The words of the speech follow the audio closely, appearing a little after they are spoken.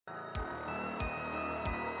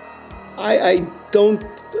I don't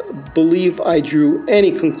believe I drew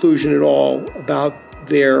any conclusion at all about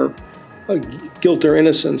their guilt or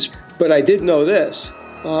innocence, but I did know this.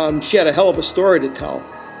 She had a hell of a story to tell,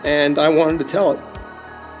 and I wanted to tell it.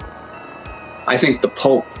 I think the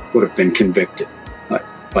Pope would have been convicted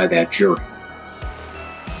by that jury.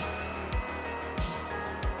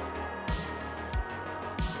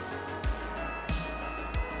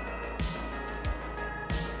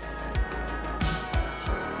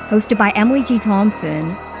 Hosted by Emily G.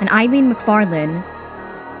 Thompson and Eileen McFarlane,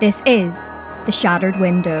 this is The Shattered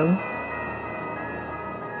Window.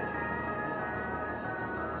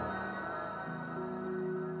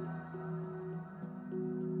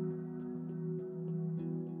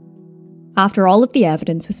 After all of the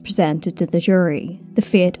evidence was presented to the jury, the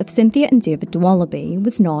fate of Cynthia and David de Wallaby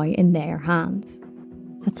was now in their hands.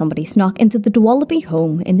 Had somebody snuck into the de Wallaby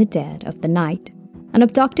home in the dead of the night and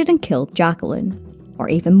abducted and killed Jacqueline? Or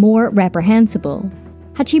even more reprehensible,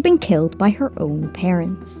 had she been killed by her own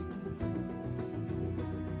parents?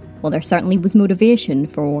 While there certainly was motivation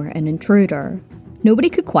for an intruder, nobody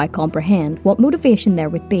could quite comprehend what motivation there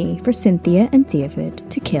would be for Cynthia and David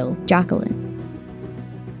to kill Jacqueline.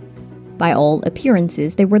 By all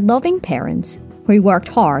appearances, they were loving parents who worked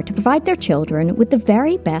hard to provide their children with the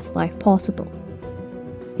very best life possible.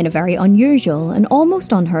 In a very unusual and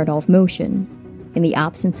almost unheard of motion, in the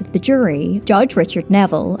absence of the jury, Judge Richard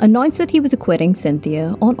Neville announced that he was acquitting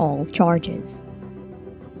Cynthia on all charges.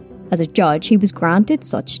 As a judge, he was granted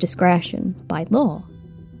such discretion by law.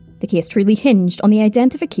 The case truly hinged on the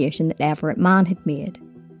identification that Everett Mann had made,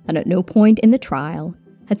 and at no point in the trial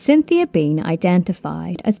had Cynthia been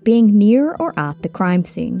identified as being near or at the crime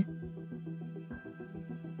scene.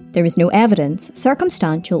 There was no evidence,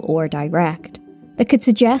 circumstantial or direct, that could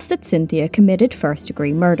suggest that Cynthia committed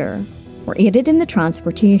first-degree murder, or aided in the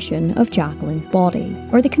transportation of Jacqueline's body,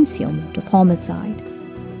 or the concealment of homicide.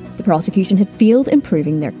 The prosecution had failed in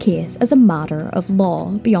proving their case as a matter of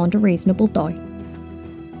law beyond a reasonable doubt.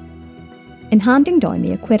 In handing down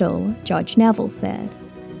the acquittal, Judge Neville said,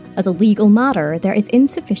 "As a legal matter, there is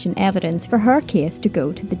insufficient evidence for her case to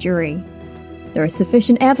go to the jury. There is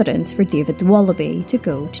sufficient evidence for David de Wallaby to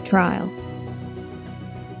go to trial."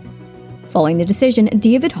 Following the decision,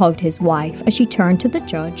 David hugged his wife as she turned to the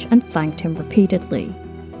judge and thanked him repeatedly.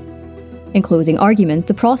 In closing arguments,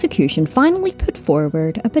 the prosecution finally put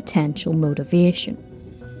forward a potential motivation.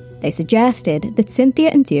 They suggested that Cynthia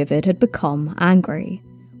and David had become angry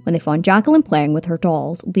when they found Jacqueline playing with her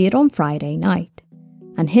dolls late on Friday night,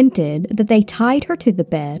 and hinted that they tied her to the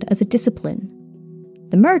bed as a discipline.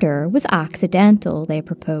 The murder was accidental, they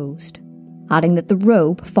proposed, adding that the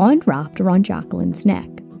rope found wrapped around Jacqueline's neck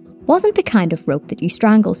wasn't the kind of rope that you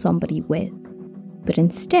strangle somebody with, but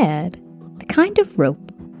instead the kind of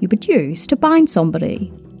rope you would use to bind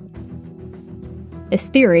somebody. This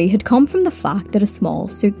theory had come from the fact that a small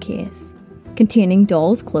suitcase containing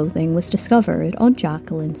doll's clothing was discovered on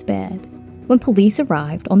Jacqueline's bed when police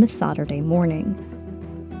arrived on the Saturday morning.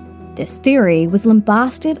 This theory was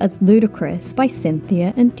lambasted as ludicrous by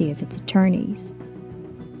Cynthia and David's attorneys.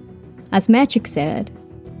 As Mechik said,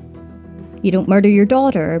 "You don't murder your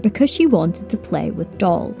daughter because she wanted to play with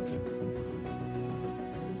dolls."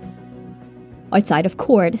 Outside of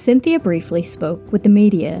court, Cynthia briefly spoke with the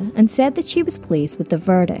media and said that she was pleased with the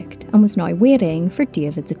verdict and was now waiting for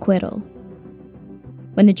David's acquittal.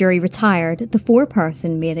 When the jury retired, the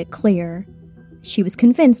foreperson made it clear she was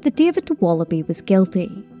convinced that David de Wallaby was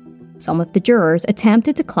guilty. Some of the jurors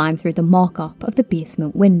attempted to climb through the mock-up of the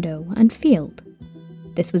basement window and failed.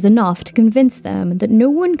 This was enough to convince them that no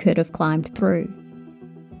one could have climbed through.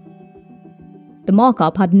 The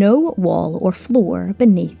mock-up had no wall or floor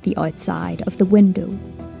beneath the outside of the window.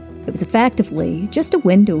 It was effectively just a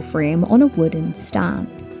window frame on a wooden stand.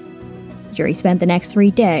 The jury spent the next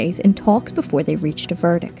 3 days in talks before they reached a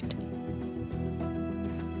verdict.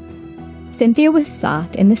 Cynthia was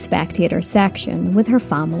sat in the spectator section with her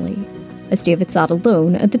family, as David sat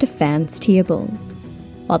alone at the defence table.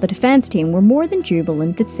 While the defence team were more than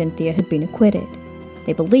jubilant that Cynthia had been acquitted,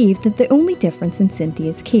 they believed that the only difference in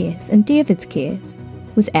Cynthia's case and David's case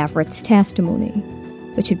was Everett's testimony,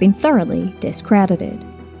 which had been thoroughly discredited.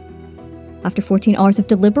 After 14 hours of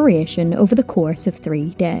deliberation over the course of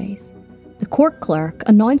 3 days, the court clerk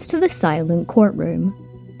announced to the silent courtroom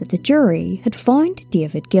that the jury had found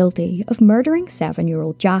David guilty of murdering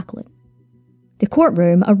 7-year-old Jacqueline. The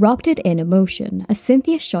courtroom erupted in emotion as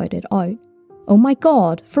Cynthia shouted out, "Oh my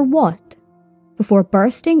God, for what?" before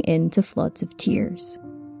bursting into floods of tears.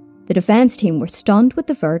 The defence team were stunned with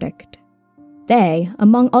the verdict. They,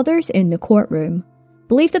 among others in the courtroom,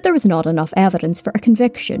 believed that there was not enough evidence for a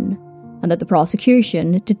conviction, and that the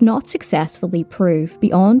prosecution did not successfully prove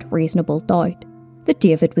beyond reasonable doubt that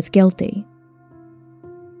David was guilty.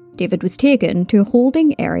 David was taken to a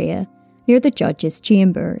holding area near the judge's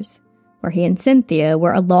chambers, where he and Cynthia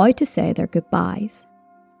were allowed to say their goodbyes.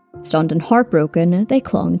 Stunned and heartbroken, they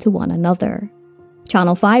clung to one another.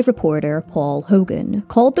 Channel 5 reporter Paul Hogan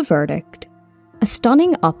called the verdict a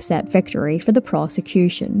stunning upset victory for the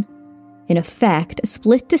prosecution. In effect, a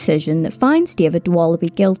split decision that finds David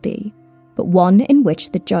Dwalibey guilty, but one in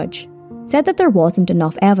which the judge said that there wasn't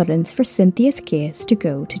enough evidence for Cynthia's case to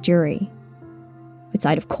go to jury.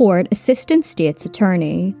 Outside of court, Assistant State's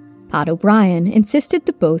Attorney Pat O'Brien insisted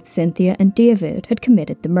that both Cynthia and David had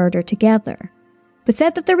committed the murder together, but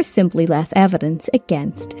said that there was simply less evidence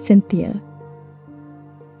against Cynthia.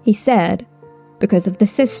 He said, because of the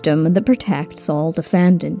system that protects all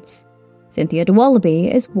defendants, Cynthia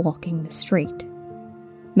Dwalibey is walking the street.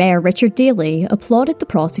 Mayor Richard Daley applauded the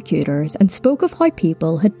prosecutors and spoke of how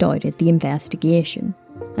people had doubted the investigation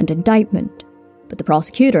and indictment, but the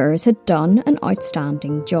prosecutors had done an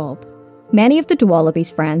outstanding job. Many of the Dwalibey's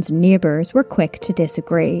friends and neighbours were quick to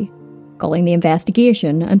disagree, calling the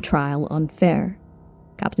investigation and trial unfair.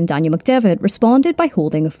 Captain Daniel McDevitt responded by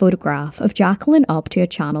holding a photograph of Jacqueline up to a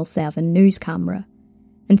Channel 7 news camera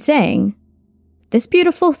and saying, "This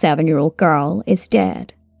beautiful 7-year-old girl is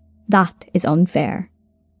dead. That is unfair."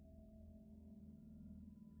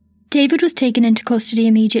 David was taken into custody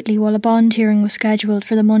immediately while a bond hearing was scheduled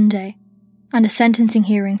for the Monday and a sentencing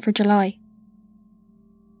hearing for July.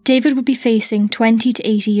 David would be facing 20 to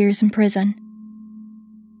 80 years in prison.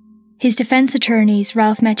 His defence attorneys,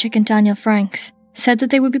 Ralph Metchick and Daniel Franks, said that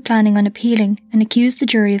they would be planning on appealing and accused the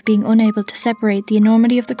jury of being unable to separate the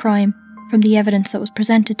enormity of the crime from the evidence that was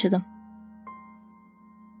presented to them.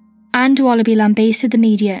 Anne Dwalibey lambasted the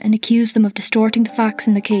media and accused them of distorting the facts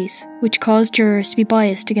in the case, which caused jurors to be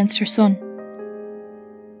biased against her son.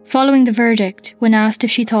 Following the verdict, when asked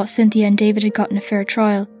if she thought Cynthia and David had gotten a fair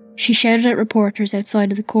trial, she shouted at reporters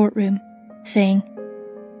outside of the courtroom, saying,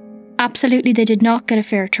 "Absolutely they did not get a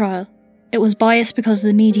fair trial. It was biased because of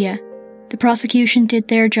the media. The prosecution did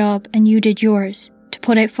their job and you did yours, to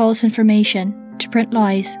put out false information, to print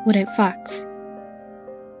lies without facts."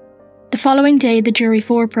 The following day, the jury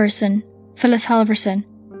foreperson, Phyllis Halverson,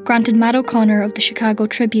 granted Matt O'Connor of the Chicago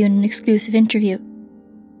Tribune an exclusive interview.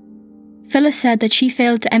 Phyllis said that she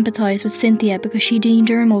failed to empathise with Cynthia because she deemed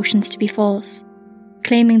her emotions to be false,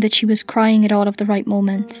 claiming that she was crying at all of the right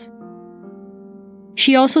moments.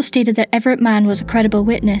 She also stated that Everett Mann was a credible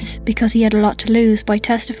witness because he had a lot to lose by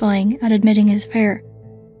testifying and admitting his affair.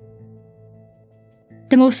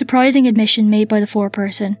 The most surprising admission made by the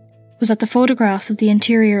foreperson was that the photographs of the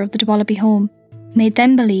interior of the Dwalibey home made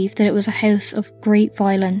them believe that it was a house of great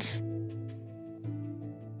violence.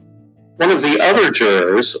 One of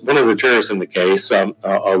the jurors in the case,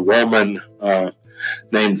 a woman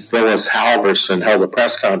named Phyllis Halverson, held a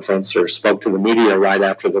press conference or spoke to the media right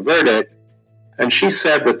after the verdict, and she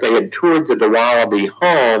said that they had toured the Dwalibey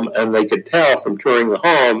home and they could tell from touring the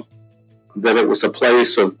home that it was a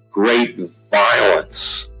place of great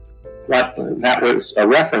violence. What that was a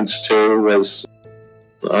reference to was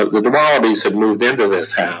the Dwalibeys had moved into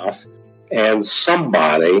this house, and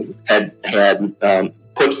somebody had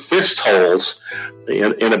put fist holes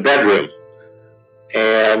in a bedroom.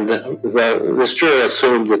 And this juror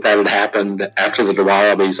assumed that had happened after the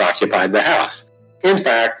Dwalibeys occupied the house. In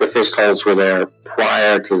fact, the fist holes were there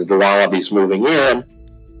prior to the Dwalibeys moving in,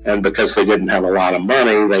 and because they didn't have a lot of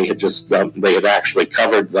money, they had actually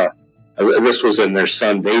covered this was in their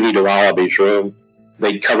son Davy Dwalibey's room.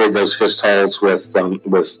 They covered those fist holes with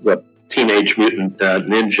the Teenage Mutant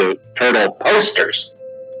Ninja Turtle posters,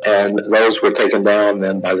 and those were taken down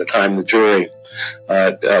then by the time the jury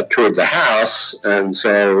toured the house. And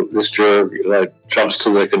so this juror jumps to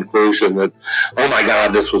the conclusion that, oh my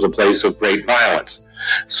God, this was a place of great violence.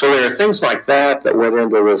 So there are things like that went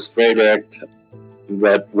into this verdict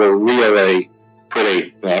that were really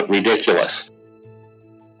pretty ridiculous.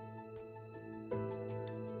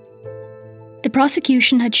 The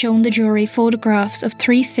prosecution had shown the jury photographs of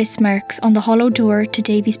 3 fist marks on the hollow door to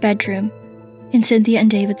Davy's bedroom in Cynthia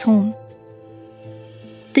and David's home.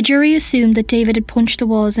 The jury assumed that David had punched the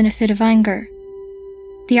walls in a fit of anger.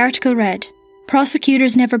 The article read,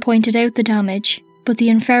 "Prosecutors never pointed out the damage, but the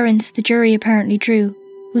inference the jury apparently drew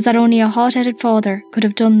was that only a hot-headed father could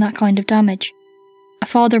have done that kind of damage. A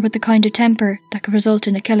father with the kind of temper that could result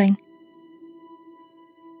in a killing."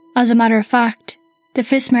 As a matter of fact, the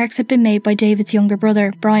fist marks had been made by David's younger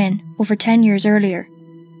brother, Brian, over 10 years earlier.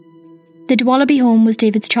 The Dwalibey home was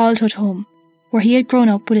David's childhood home, where he had grown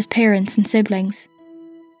up with his parents and siblings.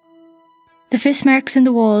 The fist marks in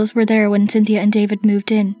the walls were there when Cynthia and David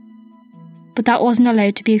moved in, but that wasn't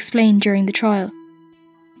allowed to be explained during the trial.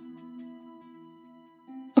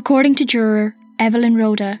 According to juror Evelyn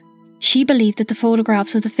Rhoda, she believed that the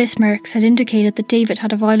photographs of the fist marks had indicated that David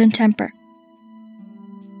had a violent temper.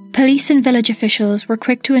 Police and village officials were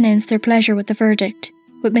quick to announce their pleasure with the verdict,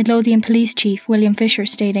 with Midlothian Police Chief William Fisher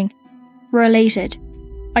stating, "We're elated.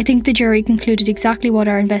 I think the jury concluded exactly what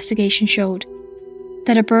our investigation showed,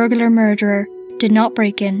 that a burglar murderer did not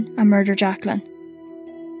break in and murder Jacqueline."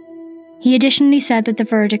 He additionally said that the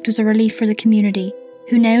verdict was a relief for the community,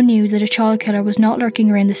 who now knew that a child killer was not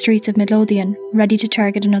lurking around the streets of Midlothian, ready to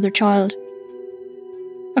target another child.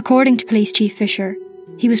 According to Police Chief Fisher,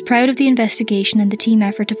 he was proud of the investigation and the team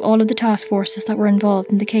effort of all of the task forces that were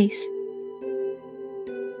involved in the case.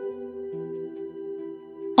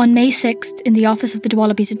 On May 6th, in the office of the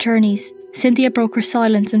Dwallabys attorneys, Cynthia broke her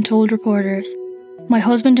silence and told reporters, "My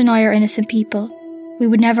husband and I are innocent people. We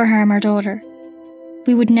would never harm our daughter.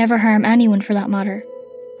 We would never harm anyone for that matter.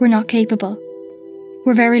 We're not capable.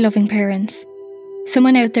 We're very loving parents.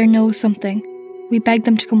 Someone out there knows something. We beg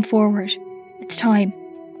them to come forward. It's time."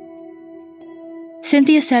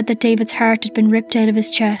 Cynthia said that David's heart had been ripped out of his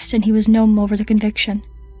chest and he was numb over the conviction.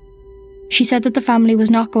 She said that the family was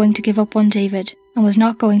not going to give up on David and was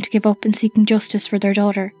not going to give up in seeking justice for their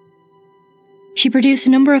daughter. She produced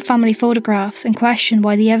a number of family photographs and questioned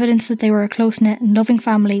why the evidence that they were a close-knit and loving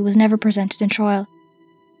family was never presented in trial.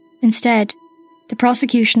 Instead, the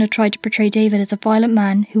prosecution had tried to portray David as a violent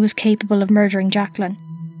man who was capable of murdering Jacqueline.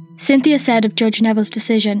 Cynthia said of Judge Neville's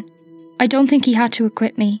decision, "I don't think he had to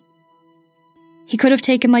acquit me. He could have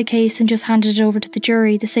taken my case and just handed it over to the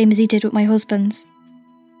jury the same as he did with my husband's.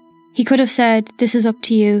 He could have said, 'This is up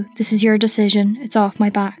to you, this is your decision, it's off my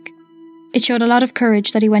back.' It showed a lot of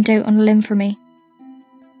courage that he went out on a limb for me."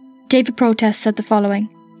 David Protest said the following.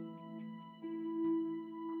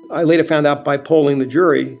 I later found out by polling the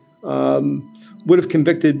jury, would have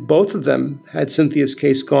convicted both of them had Cynthia's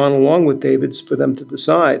case gone along with David's for them to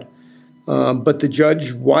decide. But the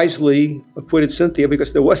judge wisely acquitted Cynthia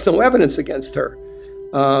because there was no evidence against her,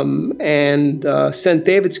 and sent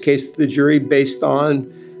David's case to the jury based on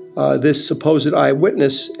this supposed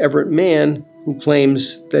eyewitness, Everett Mann, who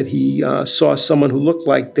claims that he saw someone who looked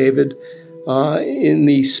like David in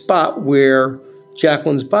the spot where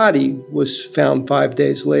Jacqueline's body was found 5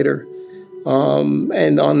 days later.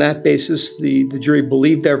 And on that basis, the jury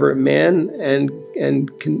believed Everett Mann and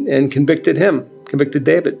convicted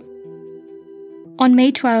David. On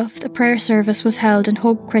May 12th, a prayer service was held in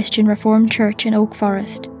Hope Christian Reformed Church in Oak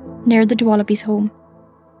Forest, near the Dwallabys' home.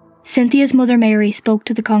 Cynthia's mother Mary spoke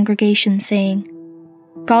to the congregation saying,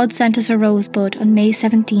 "God sent us a rosebud on May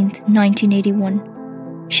 17th, 1981.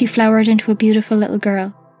 She flowered into a beautiful little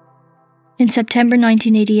girl. In September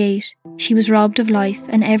 1988, she was robbed of life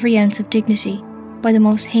and every ounce of dignity by the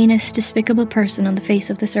most heinous, despicable person on the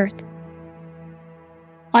face of this earth.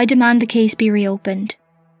 I demand the case be reopened.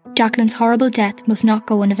 Jacqueline's horrible death must not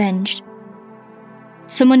go unavenged.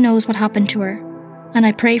 Someone knows what happened to her, and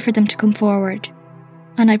I pray for them to come forward.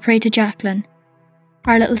 And I pray to Jacqueline,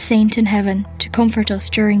 our little saint in heaven, to comfort us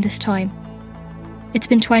during this time. It's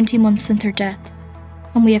been 20 months since her death,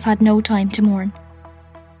 and we have had no time to mourn."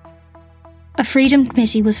 A Freedom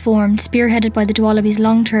Committee was formed, spearheaded by the Dwallabys'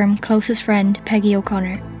 long-term closest friend, Peggy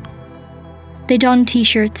O'Connor. They donned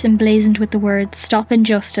t-shirts emblazoned with the words "Stop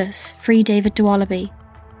Injustice, Free David Dwallaby,"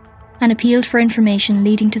 and appealed for information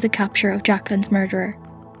leading to the capture of Jacqueline's murderer.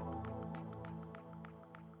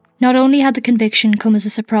 Not only had the conviction come as a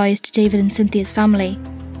surprise to David and Cynthia's family,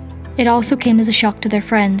 it also came as a shock to their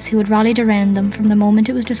friends who had rallied around them from the moment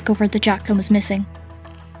it was discovered that Jacqueline was missing.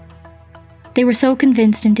 They were so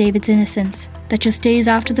convinced in David's innocence that just days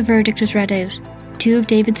after the verdict was read out, 2 of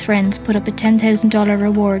David's friends put up a $10,000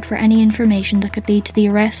 reward for any information that could lead to the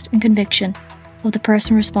arrest and conviction of the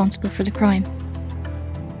person responsible for the crime.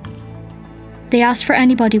 They asked for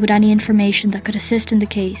anybody with any information that could assist in the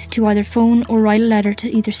case to either phone or write a letter to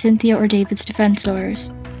either Cynthia or David's defence lawyers.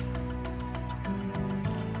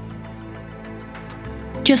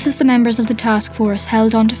 Just as the members of the task force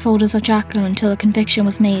held on to photos of Jacqueline until a conviction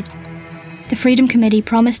was made, the Freedom Committee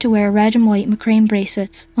promised to wear red and white McCrane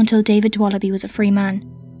bracelets until David Dwallaby was a free man.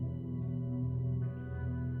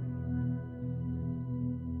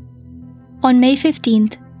 On May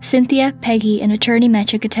 15th, Cynthia, Peggy and attorney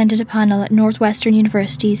Mechik attended a panel at Northwestern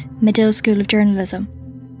University's Medill School of Journalism.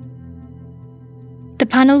 The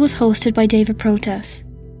panel was hosted by David Protest,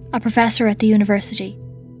 a professor at the university,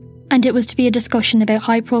 and it was to be a discussion about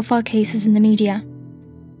high-profile cases in the media.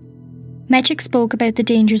 Mechik spoke about the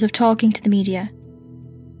dangers of talking to the media.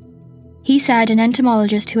 He said an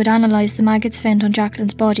entomologist who had analysed the maggots found on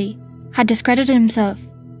Jacqueline's body had discredited himself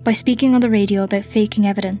by speaking on the radio about faking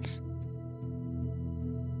evidence.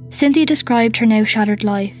 Cynthia described her now shattered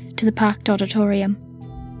life to the packed auditorium.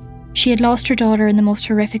 She had lost her daughter in the most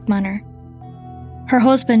horrific manner. Her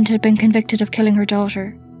husband had been convicted of killing her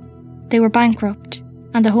daughter. They were bankrupt,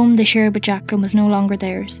 and the home they shared with Jacqueline was no longer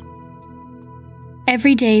theirs.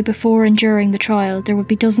 Every day before and during the trial, there would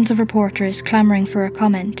be dozens of reporters clamouring for a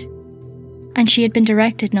comment, and she had been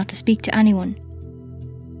directed not to speak to anyone.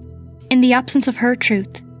 In the absence of her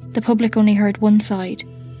truth, the public only heard one side.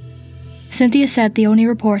 Cynthia said the only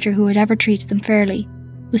reporter who had ever treated them fairly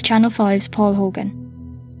was Channel 5's Paul Hogan.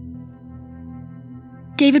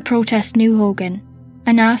 David Protest knew Hogan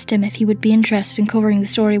and asked him if he would be interested in covering the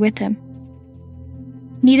story with him.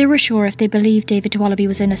 Neither were sure if they believed David de Wallaby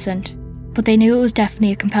was innocent, but they knew it was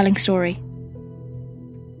definitely a compelling story.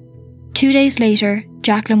 2 days later,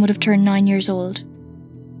 Jacqueline would have turned 9 years old.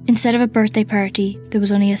 Instead of a birthday party, there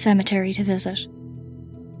was only a cemetery to visit.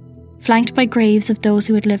 Flanked by graves of those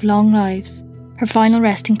who had lived long lives, her final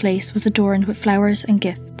resting place was adorned with flowers and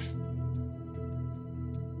gifts.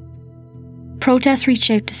 Protest reached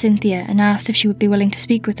out to Cynthia and asked if she would be willing to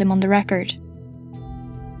speak with him on the record.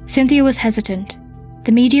 Cynthia was hesitant.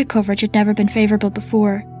 The media coverage had never been favourable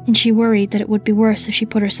before, and she worried that it would be worse if she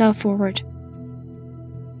put herself forward.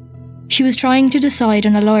 She was trying to decide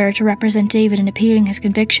on a lawyer to represent David in appealing his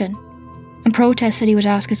conviction, and Protest said he would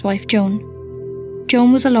ask his wife Joan.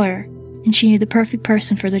 Joan was a lawyer, and she knew the perfect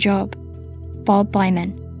person for the job: Bob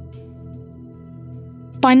Byman.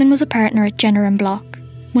 Byman was a partner at Jenner & Block,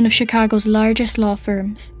 one of Chicago's largest law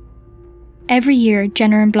firms. Every year,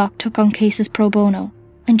 Jenner & Block took on cases pro bono,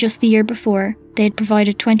 and just the year before, they had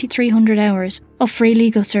provided 2,300 hours of free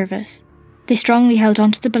legal service. They strongly held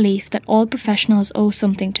on to the belief that all professionals owe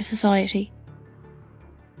something to society.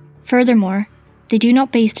 Furthermore, they do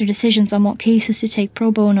not base their decisions on what cases to take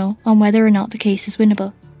pro bono on whether or not the case is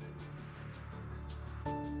winnable.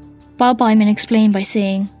 Bob Byman explained by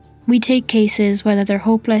saying, "We take cases whether they're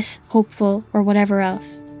hopeless, hopeful, or whatever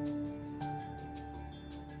else."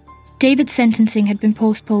 David's sentencing had been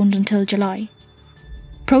postponed until July.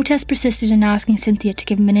 Protest persisted in asking Cynthia to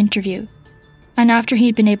give him an interview, and after he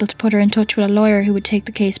had been able to put her in touch with a lawyer who would take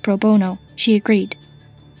the case pro bono, she agreed.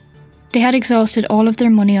 They had exhausted all of their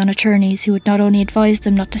money on attorneys who would not only advise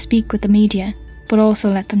them not to speak with the media, but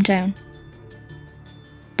also let them down.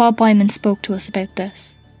 Bob Byman spoke to us about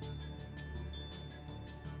this.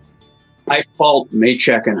 I fault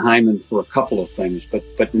Maychek and Hyman for a couple of things,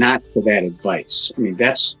 but not for that advice. I mean,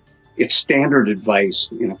 it's standard advice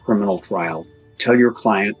in a criminal trial. Tell your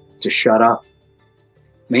client to shut up.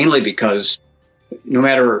 Mainly because no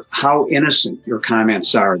matter how innocent your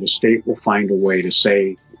comments are, the state will find a way to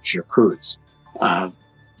say it's your cruise.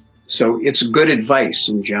 So it's good advice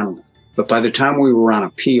in general. But by the time we were on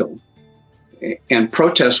appeal, and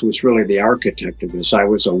Protest was really the architect of this, I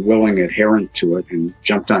was a willing adherent to it and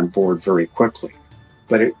jumped on board very quickly.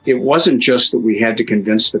 But it wasn't just that we had to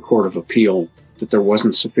convince the Court of Appeal that there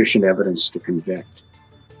wasn't sufficient evidence to convict.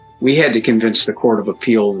 We had to convince the Court of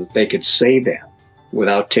Appeal that they could say that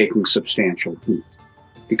without taking substantial heat.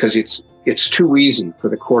 Because it's too easy for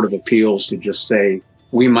the Court of Appeals to just say,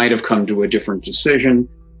 we might have come to a different decision,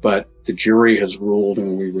 but the jury has ruled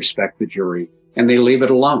and we respect the jury, and they leave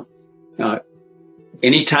it alone.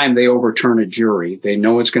 Anytime they overturn a jury, they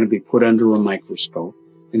know it's going to be put under a microscope.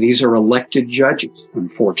 And these are elected judges,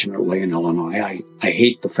 unfortunately, in Illinois. I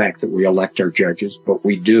hate the fact that we elect our judges, but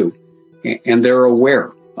we do. And they're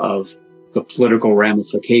aware of the political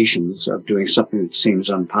ramifications of doing something that seems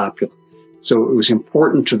unpopular. So it was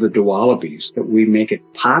important to the de Wallabys that we make it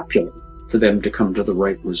popular for them to come to the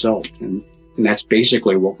right result. And that's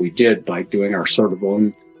basically what we did by doing our sort of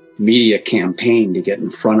own media campaign to get in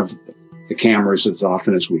front of the cameras as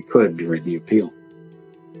often as we could during the appeal.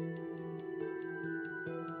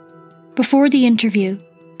 Before the interview,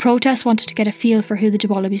 Protest wanted to get a feel for who the de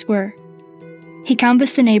Wallabys were. He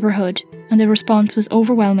canvassed the neighbourhood, and the response was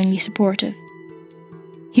overwhelmingly supportive.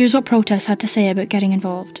 Here's what Protest had to say about getting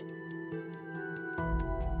involved.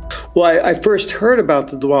 Well, I first heard about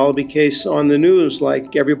the de Wallaby case on the news,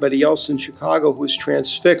 like everybody else in Chicago who was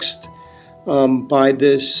transfixed by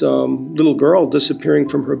this little girl disappearing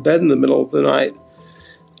from her bed in the middle of the night.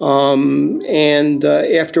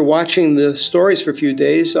 After watching the stories for a few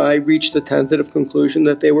days, I reached the tentative conclusion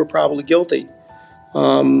that they were probably guilty.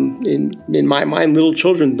 In my mind, little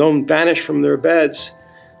children don't vanish from their beds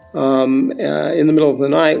in the middle of the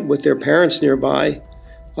night with their parents nearby.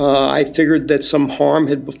 I figured that some harm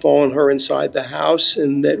had befallen her inside the house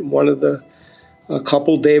and that one of the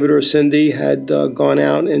couple, David or Cindy, had gone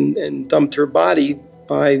out and dumped her body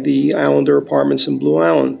by the Islander Apartments in Blue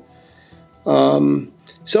Island.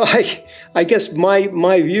 So I guess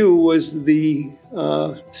my view was the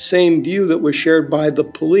same view that was shared by the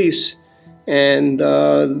police, and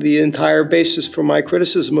the entire basis for my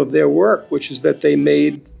criticism of their work, which is that they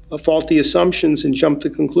made faulty assumptions and jumped to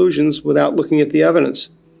conclusions without looking at the evidence.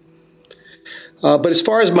 But as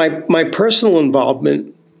far as my personal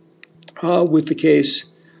involvement with the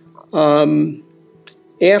case,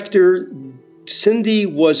 after Cindy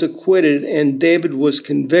was acquitted and David was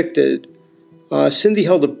convicted, Cindy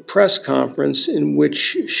held a press conference in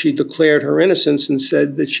which she declared her innocence and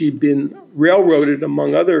said that she'd been railroaded,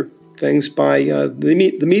 among other things, by the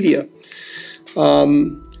media.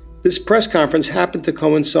 This press conference happened to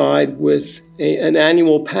coincide with an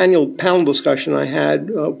annual panel discussion I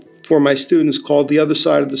had for my students called The Other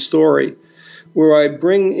Side of the Story, where I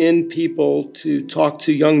bring in people to talk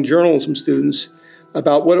to young journalism students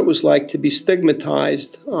about what it was like to be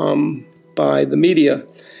stigmatized by the media,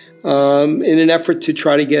 in an effort to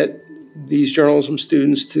try to get these journalism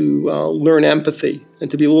students to learn empathy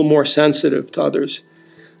and to be a little more sensitive to others.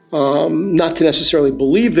 Not to necessarily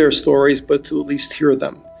believe their stories, but to at least hear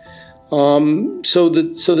them. So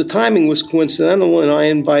the timing was coincidental, and I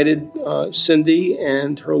invited Cindy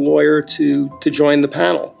and her lawyer to join the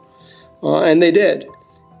panel, and they did.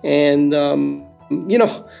 And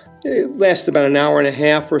it lasted about an hour and a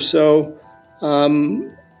half or so.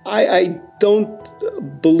 I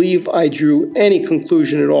don't believe I drew any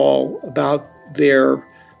conclusion at all about their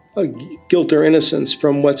guilt or innocence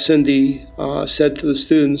from what Cindy said to the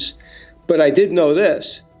students, but I did know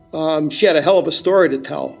this. She had a hell of a story to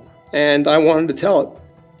tell, and I wanted to tell it.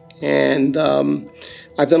 And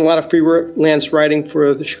I've done a lot of freelance writing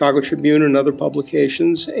for the Chicago Tribune and other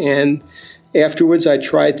publications, and afterwards I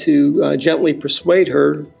tried to gently persuade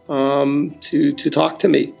her to talk to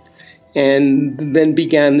me. And then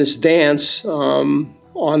began this dance,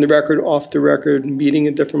 on the record, off the record, meeting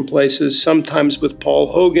in different places, sometimes with Paul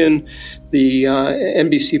Hogan, the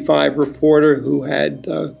NBC5 reporter who had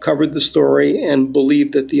covered the story and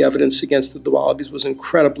believed that the evidence against the DeWallabys was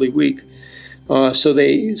incredibly weak. So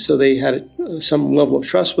they had some level of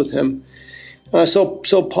trust with him.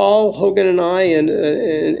 So Paul Hogan and I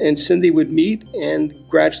and Cindy would meet, and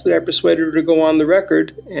gradually I persuaded her to go on the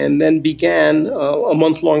record, and then began a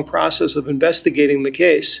month-long process of investigating the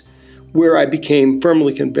case, where I became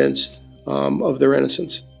firmly convinced of their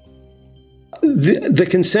innocence. The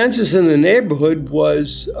consensus in the neighborhood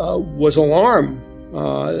was alarm.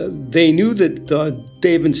 They knew that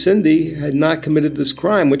Dave and Cindy had not committed this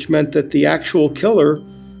crime, which meant that the actual killer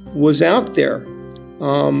was out there.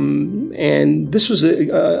 And this was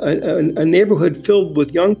a neighborhood filled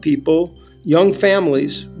with young people, young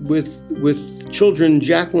families with children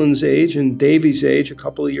Jacqueline's age and Davy's age, a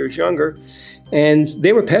couple of years younger, and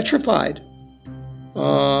they were petrified.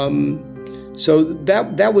 So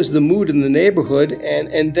that was the mood in the neighborhood.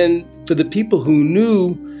 And then for the people who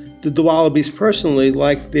knew the DeWallabys personally,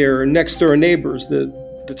 like their next door neighbors, the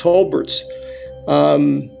Tolberts,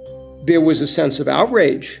 there was a sense of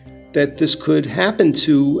outrage that this could happen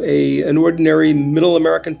to an ordinary middle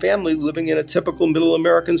American family living in a typical middle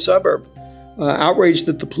American suburb. Outrage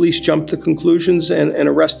that the police jumped to conclusions and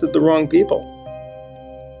arrested the wrong people.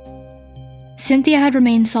 Cynthia had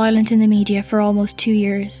remained silent in the media for almost 2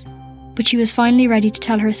 years, but she was finally ready to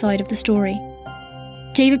tell her side of the story.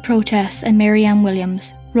 David Protess and Mary Ann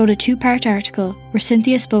Williams wrote a 2-part article where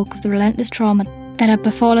Cynthia spoke of the relentless trauma that had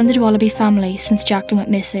befallen the DeWallaby family since Jacqueline went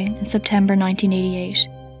missing in September 1988.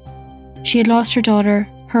 She had lost her daughter,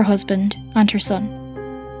 her husband, and her son.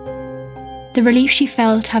 The relief she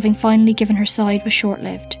felt having finally given her side was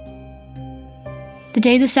short-lived. The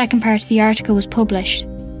day the second part of the article was published,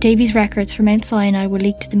 Davy's records for Mount Sinai were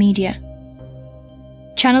leaked to the media.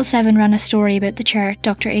 Channel 7 ran a story about the chart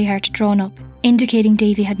Dr. Ahart had drawn up, indicating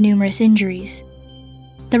Davy had numerous injuries.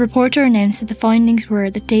 The reporter announced that the findings were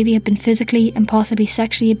that Davy had been physically and possibly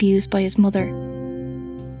sexually abused by his mother.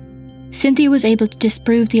 Cynthia was able to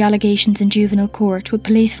disprove the allegations in juvenile court with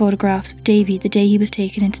police photographs of Davy the day he was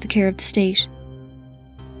taken into the care of the state.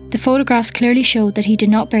 The photographs clearly showed that he did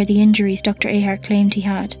not bear the injuries Dr. Ahart claimed he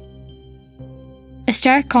had. A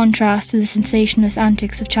stark contrast to the sensationalist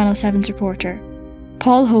antics of Channel 7's reporter,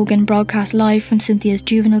 Paul Hogan broadcast live from Cynthia's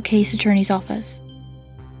juvenile case attorney's office.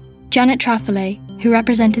 Janet Traffilet, who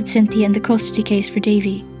represented Cynthia in the custody case for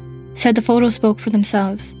Davy, said the photos spoke for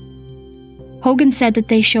themselves. Hogan said that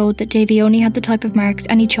they showed that Davy only had the type of marks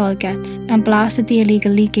any child gets and blasted the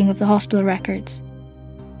illegal leaking of the hospital records.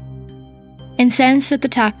 Incensed at the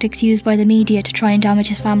tactics used by the media to try and damage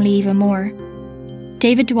his family even more,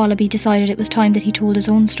 David de Wallaby decided it was time that he told his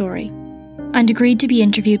own story, and agreed to be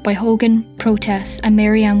interviewed by Hogan, Protess and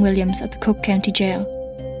Mary Ann Williams at the Cook County Jail.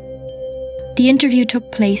 The interview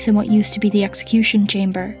took place in what used to be the execution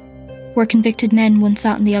chamber, where convicted men once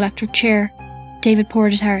sat in the electric chair. David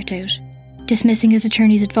poured his heart out, dismissing his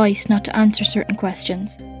attorney's advice not to answer certain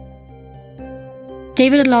questions.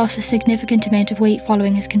 David had lost a significant amount of weight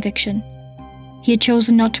following his conviction. He had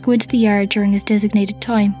chosen not to go into the yard during his designated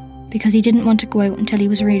time because he didn't want to go out until he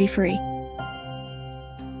was really free.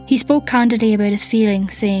 He spoke candidly about his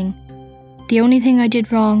feelings, saying, "The only thing I did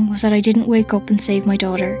wrong was that I didn't wake up and save my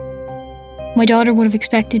daughter. My daughter would have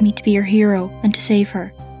expected me to be her hero and to save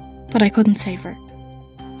her, but I couldn't save her.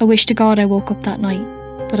 I wish to God I woke up that night,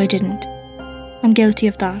 but I didn't. I'm guilty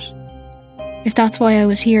of that. If that's why I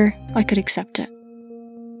was here, I could accept it."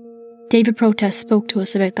 David Protess spoke to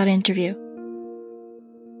us about that interview.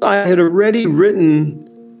 I had already written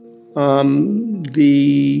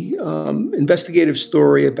the investigative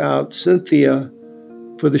story about Cynthia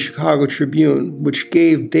for the Chicago Tribune, which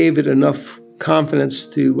gave David enough confidence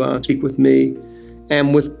to speak with me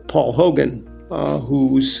and with Paul Hogan,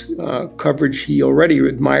 whose coverage he already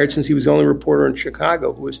admired since he was the only reporter in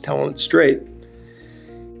Chicago who was telling it straight.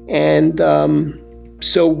 And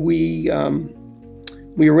so we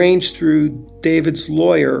arranged through David's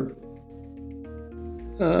lawyer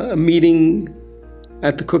a meeting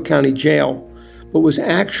at the Cook County Jail, but was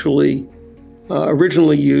actually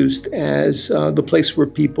originally used as the place where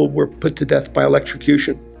people were put to death by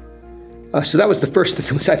electrocution. So that was the first thing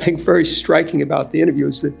that was, I think, very striking about the interview,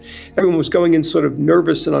 is that everyone was going in sort of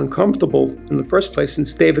nervous and uncomfortable in the first place,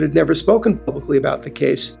 since David had never spoken publicly about the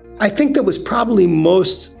case. I think that was probably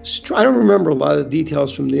I don't remember a lot of the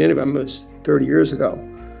details from the interview. It was 30 years ago.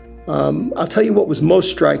 I'll tell you what was most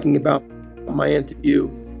striking about my interview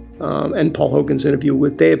and Paul Hogan's interview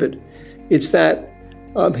with David. It's that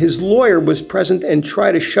his lawyer was present and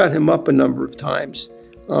tried to shut him up a number of times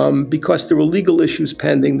because there were legal issues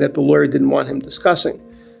pending that the lawyer didn't want him discussing.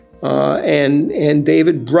 And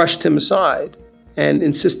David brushed him aside and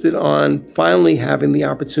insisted on finally having the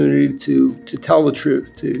opportunity to tell the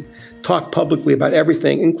truth, to talk publicly about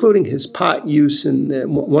everything, including his pot use and,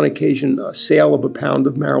 on one occasion, a sale of a pound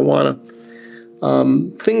of marijuana,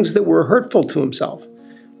 things that were hurtful to himself.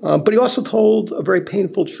 But he also told a very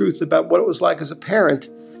painful truth about what it was like as a parent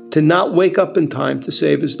to not wake up in time to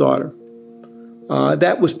save his daughter.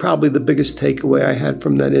 That was probably the biggest takeaway I had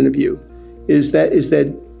from that interview, is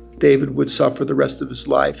that David would suffer the rest of his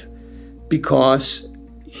life because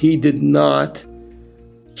he did not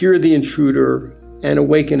hear the intruder and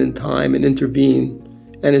awaken in time and intervene,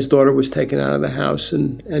 and his daughter was taken out of the house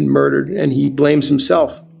and murdered, and he blames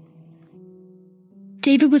himself.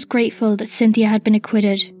 David was grateful that Cynthia had been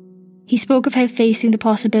acquitted. He spoke of how facing the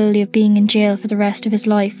possibility of being in jail for the rest of his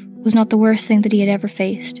life was not the worst thing that he had ever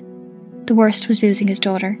faced. The worst was losing his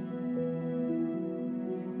daughter.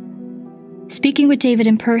 Speaking with David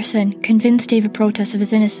in person convinced David Protess of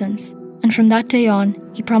his innocence, and from that day on,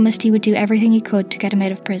 he promised he would do everything he could to get him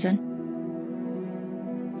out of prison.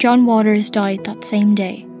 John Waters died that same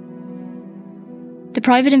day. The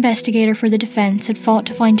private investigator for the defence had fought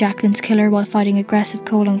to find Jacqueline's killer while fighting aggressive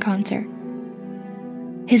colon cancer.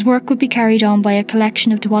 His work would be carried on by a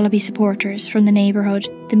collection of de Wallaby supporters from the neighbourhood,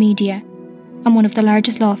 the media, and one of the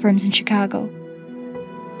largest law firms in Chicago.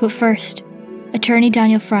 But first, attorney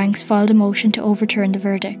Daniel Franks filed a motion to overturn the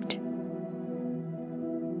verdict.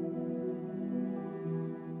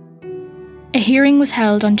 A hearing was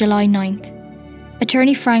held on July 9th.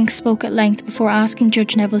 Attorney Franks spoke at length before asking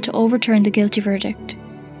Judge Neville to overturn the guilty verdict.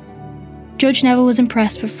 Judge Neville was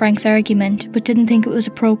impressed with Franks' argument, but didn't think it was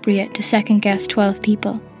appropriate to second-guess 12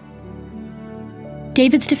 people.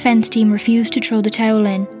 David's defence team refused to throw the towel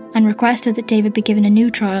in and requested that David be given a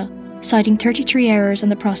new trial, citing 33 errors on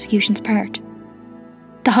the prosecution's part.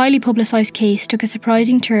 The highly publicised case took a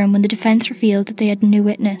surprising turn when the defence revealed that they had a new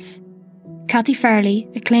witness. Kathy Farley,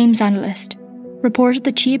 a claims analyst, reported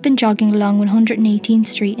that she had been jogging along 118th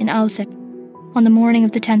Street in Alsip on the morning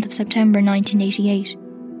of the 10th of September 1988.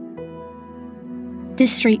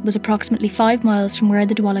 This street was approximately 5 miles from where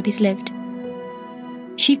the de Wallabys lived.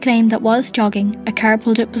 She claimed that whilst jogging, a car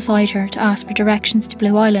pulled up beside her to ask for directions to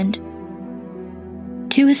Blue Island.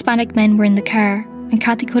 2 Hispanic men were in the car, and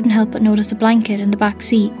Kathy couldn't help but notice a blanket in the back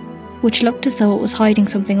seat, which looked as though it was hiding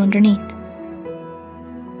something underneath.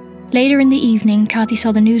 Later in the evening, Kathy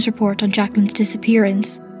saw the news report on Jacqueline's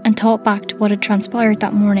disappearance and thought back to what had transpired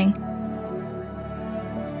that morning.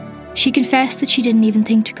 She confessed that she didn't even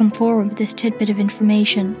think to come forward with this tidbit of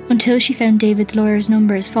information until she found David's lawyer's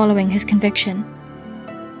numbers following his conviction.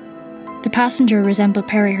 The passenger resembled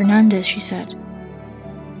Perry Hernandez, she said.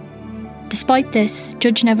 Despite this,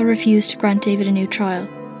 Judge Neville refused to grant David a new trial.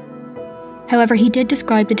 However, he did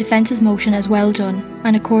describe the defence's motion as well done,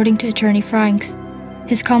 and according to Attorney Franks,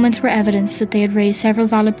 his comments were evidence that they had raised several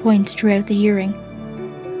valid points throughout the hearing.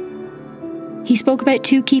 He spoke about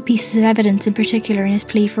two key pieces of evidence in particular in his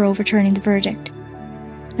plea for overturning the verdict,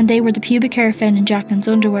 and they were the pubic hair found in Jacqueline's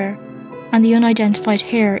underwear and the unidentified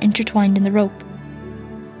hair intertwined in the rope.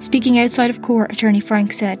 Speaking outside of court, Attorney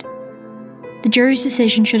Franks said, "The jury's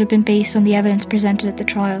decision should have been based on the evidence presented at the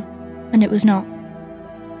trial, and it was not.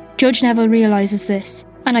 Judge Neville realises this,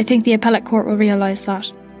 and I think the appellate court will realise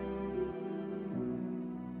that."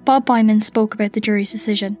 Bob Byman spoke about the jury's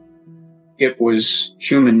decision. It was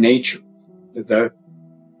human nature. The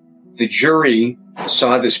jury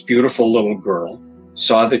saw this beautiful little girl,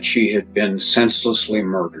 saw that she had been senselessly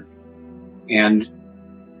murdered, and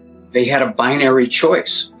they had a binary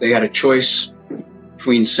choice. They had a choice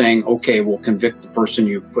between saying, okay, we'll convict the person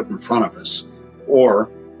you've put in front of us, or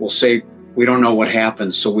we'll say, we don't know what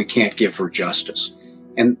happened, so we can't give her justice.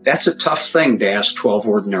 And that's a tough thing to ask 12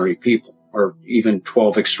 ordinary people, or even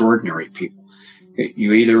 12 extraordinary people.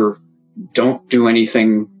 You either don't do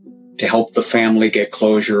anything to help the family get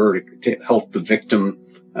closure, or to help the victim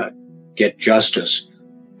get justice,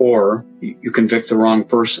 or you convict the wrong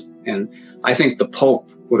person. And I think the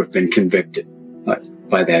Pope would have been convicted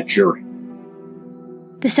by that jury.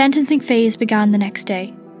 The sentencing phase began the next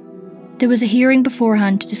day. There was a hearing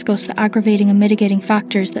beforehand to discuss the aggravating and mitigating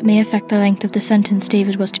factors that may affect the length of the sentence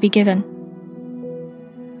David was to be given.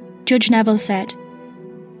 Judge Neville said,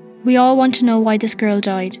 "We all want to know why this girl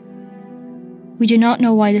died. We do not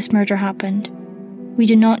know why this murder happened. We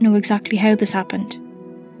do not know exactly how this happened."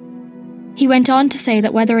 He went on to say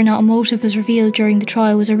that whether or not a motive was revealed during the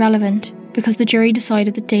trial was irrelevant, because the jury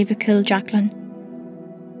decided that David killed Jacqueline.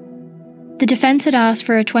 The defence had asked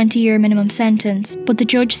for a 20-year minimum sentence, but the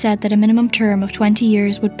judge said that a minimum term of 20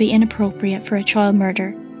 years would be inappropriate for a child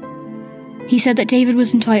murder. He said that David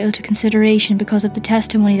was entitled to consideration because of the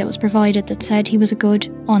testimony that was provided that said he was a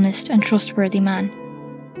good, honest and trustworthy man.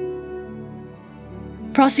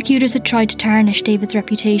 Prosecutors had tried to tarnish David's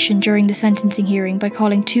reputation during the sentencing hearing by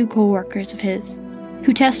calling two co-workers of his,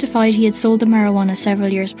 who testified he had sold the marijuana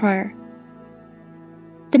several years prior.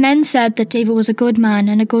 The men said that David was a good man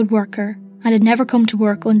and a good worker, and had never come to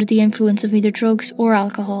work under the influence of either drugs or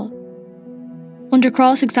alcohol. Under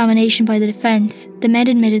cross-examination by the defence, the men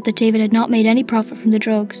admitted that David had not made any profit from the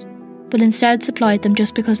drugs, but instead supplied them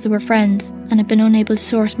just because they were friends and had been unable to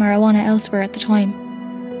source marijuana elsewhere at the time.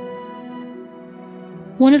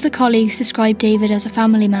 One of the colleagues described David as a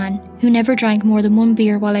family man who never drank more than one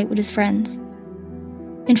beer while out with his friends.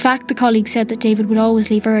 In fact, the colleague said that David would always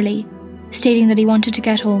leave early, stating that he wanted to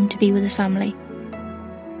get home to be with his family.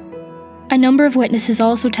 A number of witnesses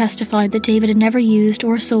also testified that David had never used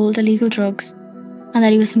or sold illegal drugs, and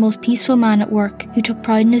that he was the most peaceful man at work who took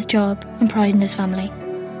pride in his job and pride in his family.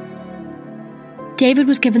 David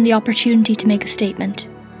was given the opportunity to make a statement.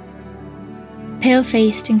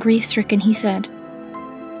 Pale-faced and grief-stricken, he said,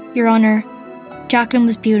 "Your Honour, Jacqueline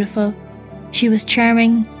was beautiful. She was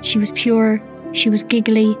charming, she was pure, she was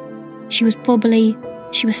giggly, she was bubbly,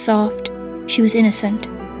 she was soft, she was innocent.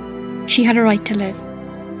 She had a right to live.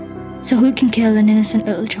 So who can kill an innocent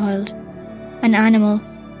little child? An animal,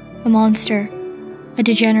 a monster, a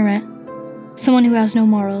degenerate, someone who has no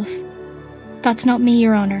morals. That's not me,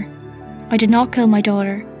 Your Honour. I did not kill my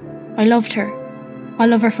daughter. I loved her. I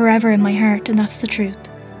love her forever in my heart, and that's the truth."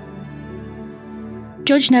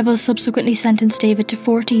 Judge Neville subsequently sentenced David to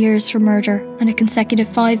 40 years for murder and a consecutive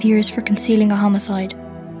 5 years for concealing a homicide.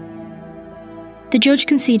 The judge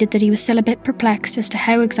conceded that he was still a bit perplexed as to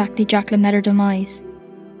how exactly Jacqueline met her demise,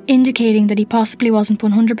 indicating that he possibly wasn't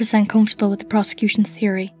 100% comfortable with the prosecution's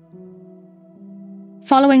theory.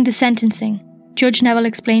 Following the sentencing, Judge Neville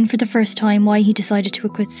explained for the first time why he decided to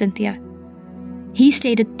acquit Cynthia. He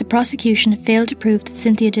stated that the prosecution had failed to prove that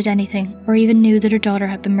Cynthia did anything or even knew that her daughter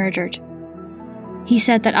had been murdered. He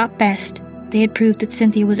said that at best, they had proved that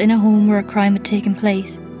Cynthia was in a home where a crime had taken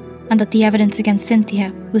place, and that the evidence against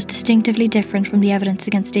Cynthia was distinctively different from the evidence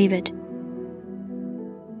against David.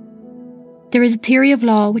 There is a theory of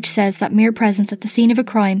law which says that mere presence at the scene of a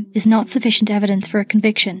crime is not sufficient evidence for a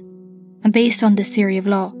conviction, and based on this theory of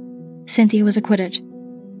law, Cynthia was acquitted.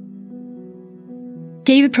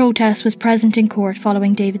 David Protest was present in court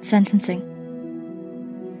following David's sentencing.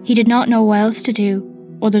 He did not know what else to do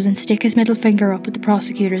other than stick his middle finger up at the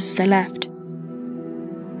prosecutors as they left.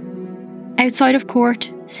 Outside of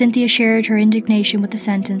court, Cynthia shared her indignation with the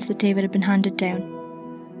sentence that David had been handed down.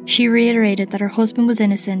 She reiterated that her husband was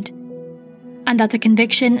innocent and that the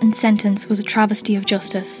conviction and sentence was a travesty of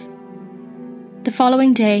justice. The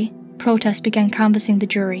following day, protests began canvassing the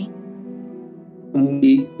jury.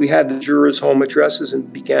 We had the jurors' home addresses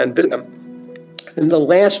and began visiting them. And the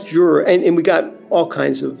last juror, and we got all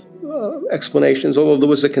kinds of explanations, although there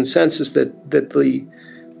was a consensus that the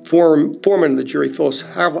foreman of the jury, Phyllis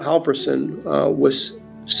Halverson, was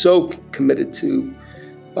so committed to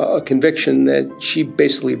a conviction that she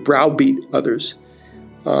basically browbeat others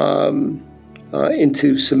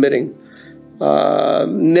into submitting.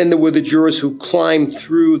 And then there were the jurors who climbed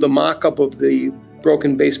through the mock-up of the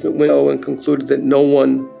broken basement window and concluded that no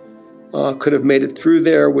one could have made it through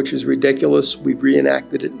there, which is ridiculous. We've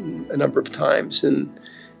reenacted it a number of times, and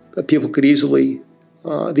people could easily,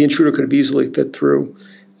 the intruder could have easily fit through.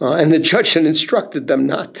 And the judge had instructed them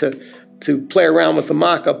not to play around with the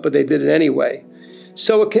mock-up, but they did it anyway.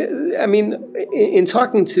 So, in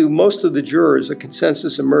talking to most of the jurors, a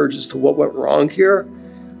consensus emerged as to what went wrong here.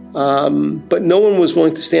 But no one was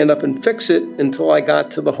willing to stand up and fix it until I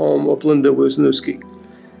got to the home of Linda Wisniewski.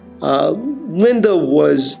 Linda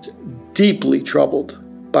was deeply troubled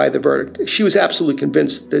by the verdict. She was absolutely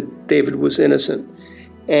convinced that David was innocent.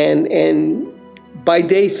 And by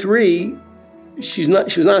day 3, she was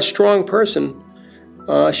not a strong person.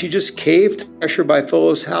 She just caved to pressure by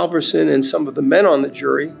Phyllis Halverson and some of the men on the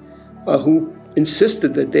jury who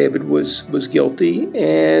insisted that David was guilty,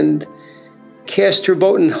 and cast her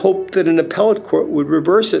vote and hoped that an appellate court would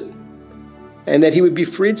reverse it and that he would be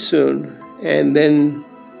freed soon, and then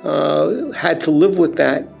had to live with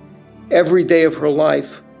that every day of her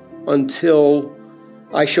life until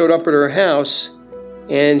I showed up at her house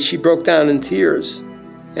and she broke down in tears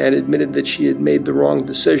and admitted that she had made the wrong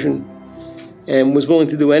decision and was willing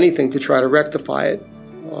to do anything to try to rectify it.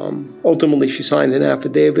 Ultimately, she signed an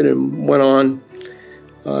affidavit and went on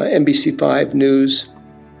NBC5 News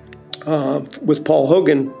with Paul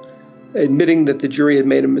Hogan, admitting that the jury had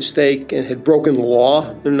made a mistake and had broken the law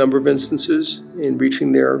in a number of instances in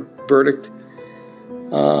reaching their verdict.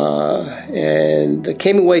 And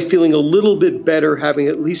came away feeling a little bit better, having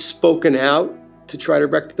at least spoken out to try to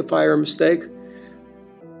rectify her mistake.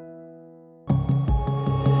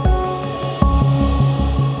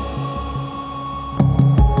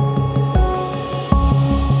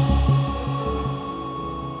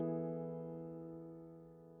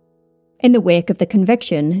 In the wake of the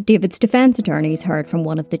conviction, David's defense attorneys heard from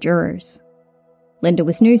one of the jurors. Linda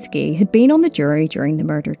Wisniewski had been on the jury during the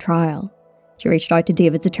murder trial. She reached out to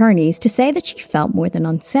David's attorneys to say that she felt more than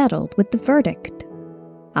unsettled with the verdict.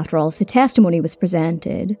 After all of the testimony was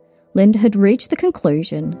presented, Linda had reached the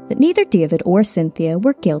conclusion that neither David or Cynthia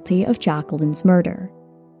were guilty of Jacqueline's murder.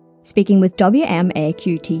 Speaking with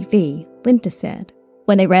WMAQ-TV, Linda said,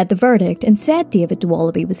 "When they read the verdict and said David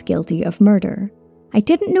DeWallaby was guilty of murder, I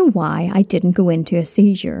didn't know why I didn't go into a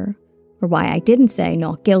seizure, or why I didn't say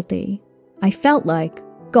not guilty. I felt like,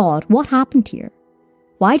 God, what happened here?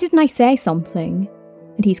 Why didn't I say something?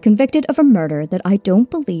 And he's convicted of a murder that I don't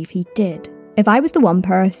believe he did. If I was the one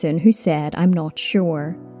person who said I'm not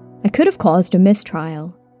sure, I could have caused a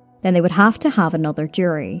mistrial. Then they would have to have another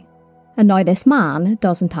jury. And now this man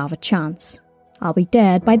doesn't have a chance. I'll be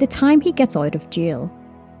dead by the time he gets out of jail."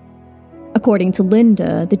 According to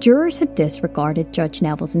Linda, the jurors had disregarded Judge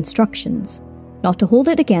Neville's instructions not to hold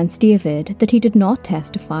it against David that he did not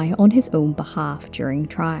testify on his own behalf during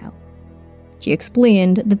trial. She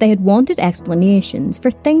explained that they had wanted explanations for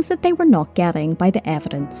things that they were not getting by the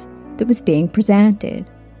evidence that was being presented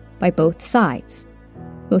by both sides.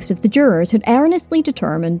 Most of the jurors had erroneously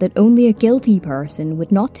determined that only a guilty person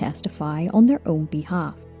would not testify on their own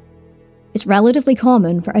behalf. It's relatively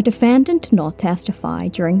common for a defendant to not testify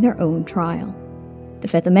during their own trial. The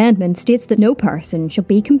Fifth Amendment states that no person shall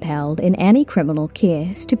be compelled in any criminal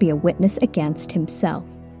case to be a witness against himself.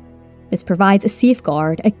 This provides a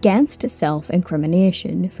safeguard against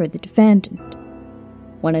self-incrimination for the defendant.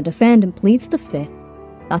 When a defendant pleads the Fifth,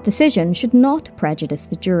 that decision should not prejudice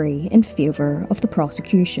the jury in favour of the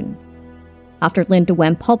prosecution. After Linda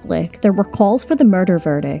went public, there were calls for the murder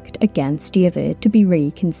verdict against David to be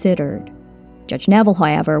reconsidered. Judge Neville,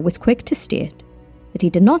 however, was quick to state that he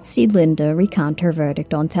did not see Linda recant her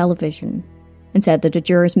verdict on television, and said that a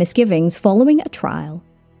juror's misgivings following a trial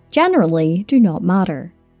generally do not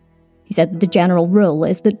matter. He said that the general rule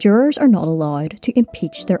is that jurors are not allowed to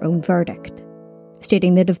impeach their own verdict,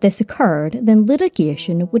 stating that if this occurred, then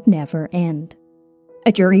litigation would never end.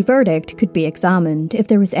 A jury verdict could be examined if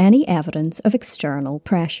there was any evidence of external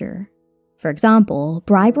pressure. For example,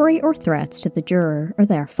 bribery or threats to the juror or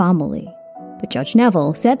their family. But Judge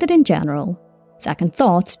Neville said that in general, second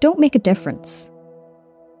thoughts don't make a difference.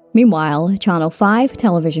 Meanwhile, Channel 5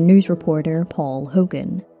 television news reporter Paul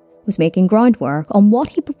Hogan was making groundwork on what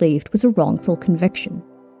he believed was a wrongful conviction.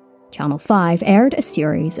 Channel 5 aired a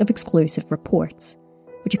series of exclusive reports,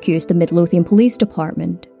 which accused the Midlothian Police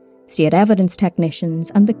Department, state evidence technicians,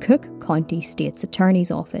 and the Cook County State's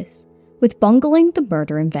Attorney's Office with bungling the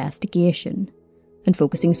murder investigation and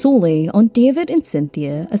focusing solely on David and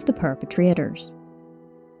Cynthia as the perpetrators.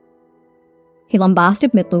 He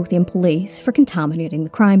lambasted Midlothian police for contaminating the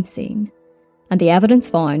crime scene and the evidence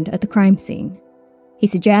found at the crime scene. He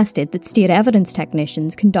suggested that state evidence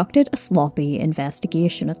technicians conducted a sloppy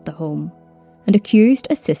investigation at the home and accused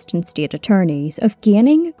assistant state attorneys of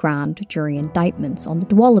gaining grand jury indictments on the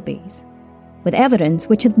Dwallabys, with evidence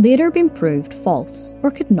which had later been proved false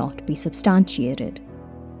or could not be substantiated.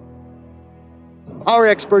 Our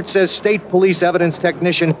expert says state police evidence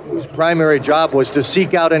technician, whose primary job was to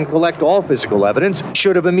seek out and collect all physical evidence,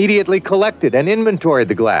 should have immediately collected and inventoried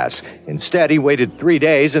the glass. Instead, he waited 3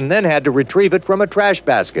 days and then had to retrieve it from a trash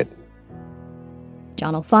basket.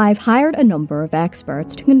 Channel 5 hired a number of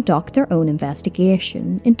experts to conduct their own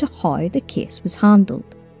investigation into how the case was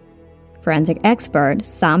handled. Forensic expert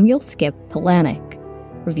Samuel Skip Pelenik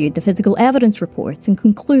reviewed the physical evidence reports and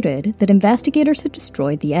concluded that investigators had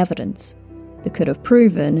destroyed the evidence that could have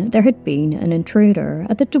proven there had been an intruder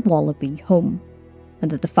at the Dwallaby home,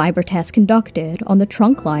 and that the fibre test conducted on the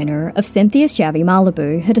trunk liner of Cynthia's Chevy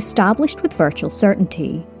Malibu had established with virtual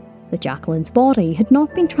certainty that Jacqueline's body had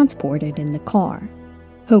not been transported in the car.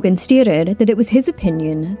 Hogan stated that it was his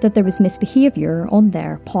opinion that there was misbehaviour on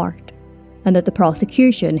their part, and that the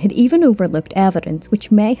prosecution had even overlooked evidence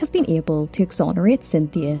which may have been able to exonerate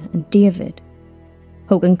Cynthia and David.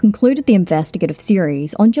 Hogan concluded the investigative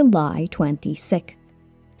series on July 26th,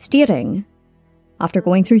 stating, "After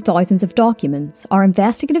going through thousands of documents, our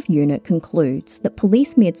investigative unit concludes that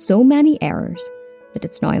police made so many errors that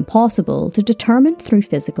it's now impossible to determine through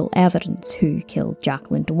physical evidence who killed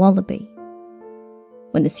Jacqueline Dwallaby."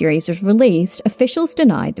 When the series was released, officials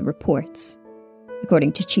denied the reports.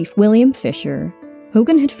 According to Chief William Fisher,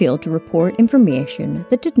 Hogan had failed to report information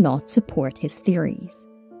that did not support his theories.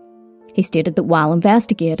 He stated that while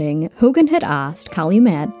investigating, Hogan had asked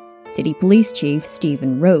Calumet City Police Chief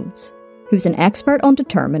Stephen Rhodes, who's an expert on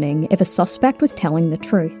determining if a suspect was telling the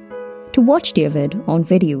truth, to watch David on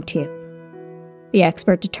videotape. The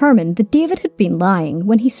expert determined that David had been lying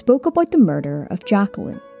when he spoke about the murder of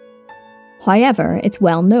Jacqueline. However, it's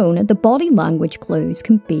well known that body language clues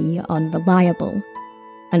can be unreliable,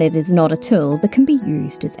 and it is not a tool that can be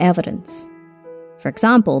used as evidence. For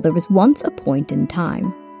example, there was once a point in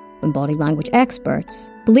time when body language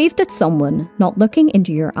experts believed that someone not looking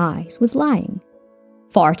into your eyes was lying.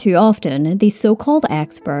 Far too often, these so-called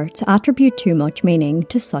experts attribute too much meaning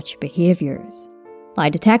to such behaviours. Lie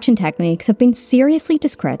detection techniques have been seriously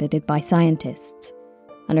discredited by scientists,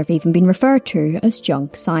 and have even been referred to as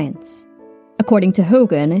junk science. According to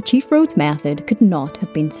Hogan, Chief Rhodes' method could not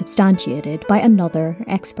have been substantiated by another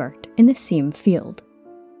expert in the same field.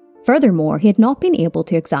 Furthermore, he had not been able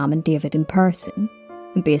to examine David in person,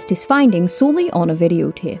 and based his findings solely on a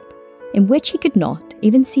videotape, in which he could not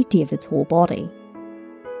even see David's whole body.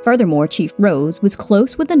 Furthermore, Chief Rhodes was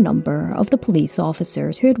close with a number of the police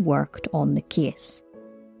officers who had worked on the case.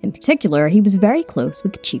 In particular, he was very close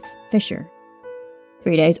with Chief Fisher.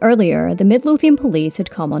 3 days earlier, the Midlothian police had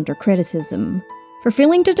come under criticism for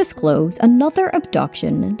failing to disclose another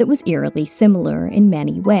abduction that was eerily similar in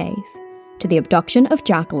many ways to the abduction of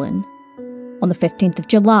Jacqueline. On the 15th of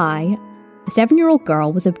July, a 7-year-old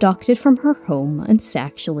girl was abducted from her home and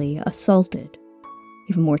sexually assaulted.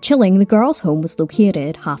 Even more chilling, the girl's home was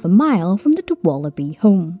located half a mile from the Dwallaby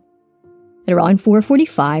home. At around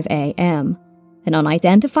 4:45 a.m, an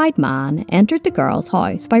unidentified man entered the girl's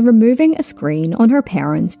house by removing a screen on her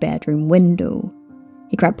parents' bedroom window.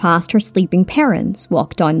 He crept past her sleeping parents,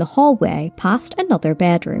 walked down the hallway past another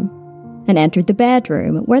bedroom, and entered the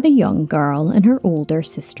bedroom where the young girl and her older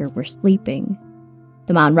sister were sleeping.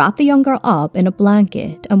 The man wrapped the young girl up in a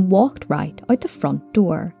blanket and walked right out the front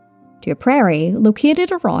door to a prairie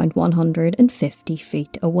located around 150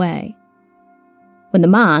 feet away. When the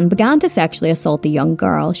man began to sexually assault the young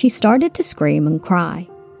girl, she started to scream and cry,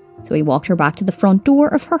 so he walked her back to the front door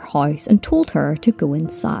of her house and told her to go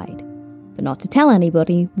inside, but not to tell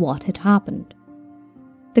anybody what had happened.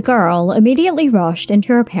 The girl immediately rushed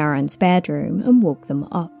into her parents' bedroom and woke them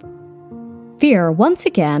up. Fear once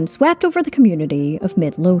again swept over the community of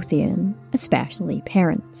Midlothian, especially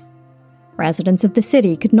parents. Residents of the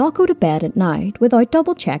city could not go to bed at night without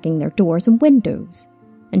double-checking their doors and windows,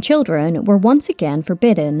 and children were once again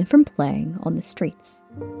forbidden from playing on the streets.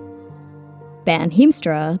 Ben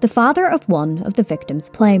Heemstra, the father of one of the victim's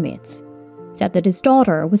playmates, said that his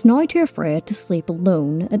daughter was now too afraid to sleep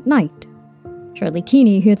alone at night. Shirley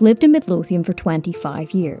Keeney, who had lived in Midlothian for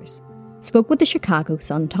 25 years, spoke with the Chicago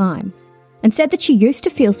Sun-Times and said that she used to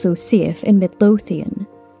feel so safe in Midlothian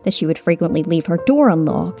that she would frequently leave her door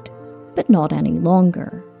unlocked, but not any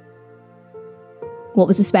longer. What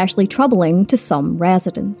was especially troubling to some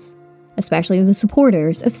residents, especially the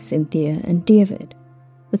supporters of Cynthia and David,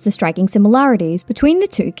 was the striking similarities between the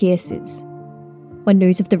two cases. When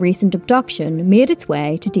news of the recent abduction made its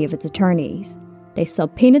way to David's attorneys, they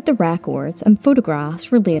subpoenaed the records and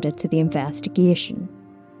photographs related to the investigation.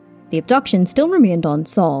 The abduction still remained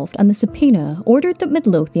unsolved, and the subpoena ordered that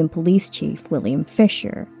Midlothian Police Chief William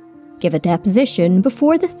Fisher give a deposition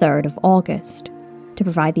before the 3rd of August to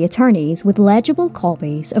provide the attorneys with legible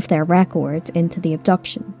copies of their records into the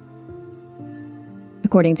abduction.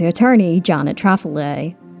 According to attorney Janet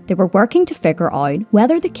Trafalay, they were working to figure out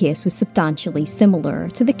whether the case was substantially similar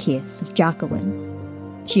to the case of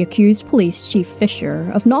Jacqueline. She accused Police Chief Fisher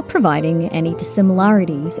of not providing any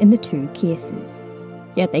dissimilarities in the two cases,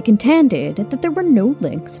 yet they contended that there were no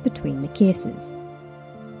links between the cases.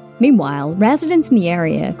 Meanwhile, residents in the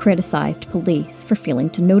area criticised police for failing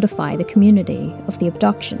to notify the community of the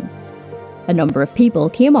abduction. A number of people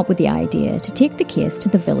came up with the idea to take the case to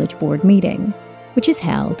the village board meeting, which is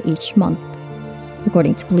held each month.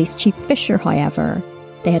 According to Police Chief Fisher, however,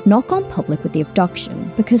 they had not gone public with the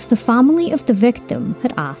abduction because the family of the victim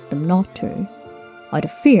had asked them not to, out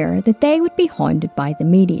of fear that they would be hounded by the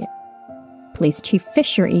media. Police Chief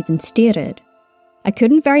Fisher even stated, "I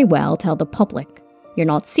couldn't very well tell the public, you're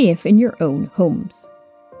not safe in your own homes."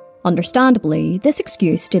 Understandably, this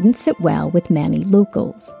excuse didn't sit well with many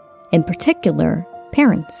locals, in particular,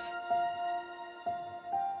 parents.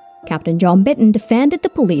 Captain John Bitton defended the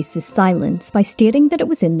police's silence by stating that it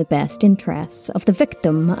was in the best interests of the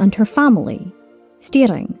victim and her family,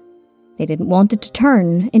 stating they didn't want it to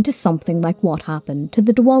turn into something like what happened to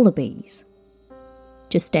the DeWallabys.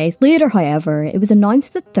 Just days later, however, it was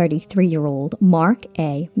announced that 33-year-old Mark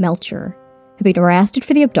A. Melcher had been arrested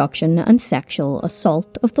for the abduction and sexual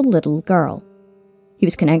assault of the little girl. He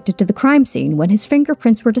was connected to the crime scene when his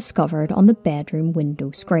fingerprints were discovered on the bedroom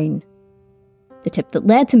window screen. The tip that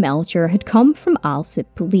led to Melcher had come from Alsip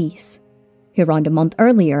Police, who around a month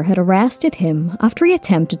earlier had arrested him after he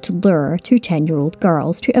attempted to lure two 10-year-old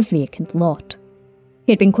girls to a vacant lot.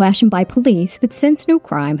 He had been questioned by police, but since no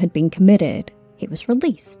crime had been committed, he was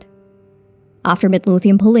released. After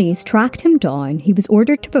Midlothian Police tracked him down, he was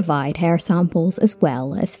ordered to provide hair samples as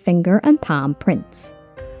well as finger and palm prints,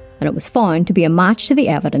 and it was found to be a match to the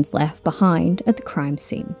evidence left behind at the crime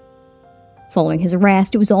scene. Following his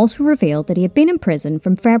arrest, it was also revealed that he had been in prison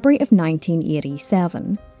from February of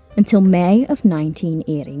 1987 until May of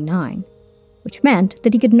 1989, which meant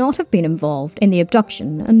that he could not have been involved in the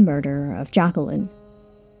abduction and murder of Jacqueline.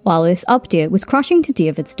 While this update was crushing to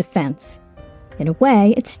David's defence, in a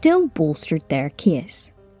way it still bolstered their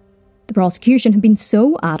case. The prosecution had been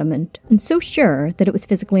so adamant and so sure that it was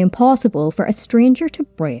physically impossible for a stranger to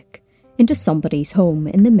break into somebody's home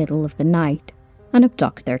in the middle of the night and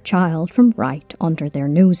abduct their child from right under their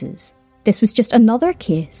noses. This was just another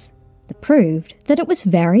case that proved that it was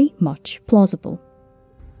very much plausible.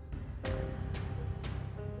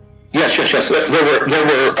 Yes. There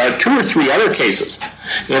were 2 or 3 other cases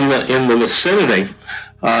in the vicinity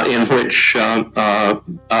in which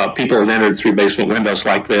people had entered through basement windows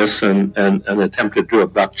like this and attempted to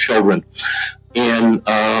abduct children. In 2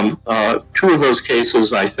 of those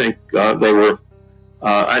cases, I think they were.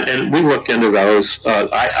 And we looked into those.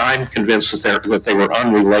 I'm convinced that they were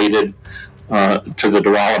unrelated to the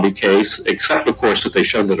DeWallaby case, except, of course, that they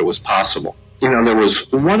showed that it was possible. You know, there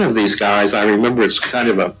was one of these guys, I remember it's kind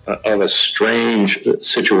of a strange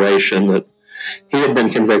situation, that he had been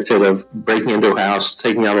convicted of breaking into a house,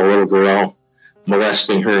 taking out a little girl,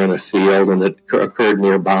 molesting her in a field, and it occurred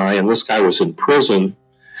nearby. And this guy was in prison.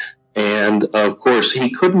 And, of course,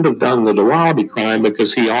 he couldn't have done the DeWallaby crime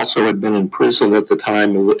because he also had been in prison at the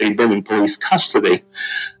time. He'd been in police custody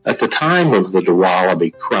at the time of the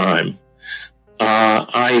DeWallaby crime.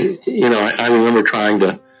 I remember trying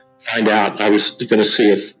to find out. I was going to see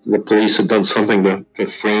if the police had done something to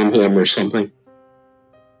frame him or something.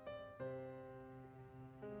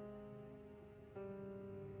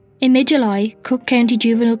 In mid-July, Cook County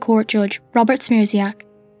Juvenile Court Judge Robert Smirziak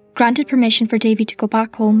granted permission for Davy to go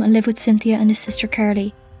back home and live with Cynthia and his sister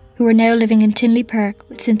Carly, who were now living in Tinley Park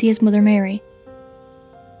with Cynthia's mother Mary.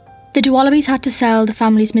 The DeWallabys had to sell the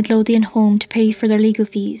family's Midlothian home to pay for their legal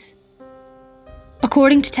fees.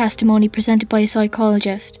 According to testimony presented by a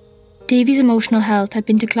psychologist, Davy's emotional health had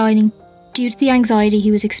been declining due to the anxiety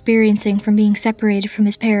he was experiencing from being separated from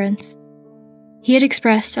his parents. he had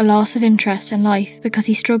expressed a loss of interest in life because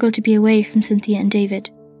he struggled to be away from Cynthia and David.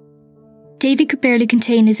 Davy could barely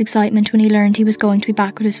contain his excitement when he learned he was going to be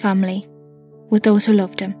back with his family, with those who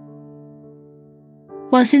loved him.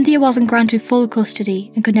 While Cynthia wasn't granted full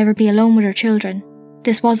custody and could never be alone with her children,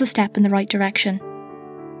 this was a step in the right direction.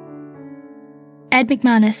 Ed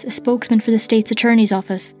McManus, a spokesman for the state's attorney's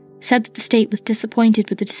office, said that the state was disappointed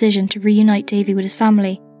with the decision to reunite Davy with his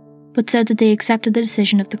family, but said that they accepted the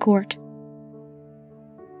decision of the court.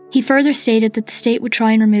 He further stated that the state would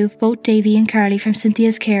try and remove both Davy and Carly from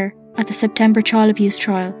Cynthia's care at the September child abuse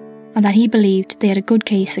trial, and that he believed they had a good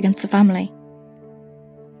case against the family.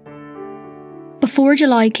 Before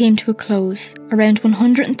July came to a close, around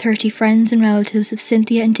 130 friends and relatives of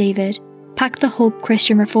Cynthia and David packed the Hope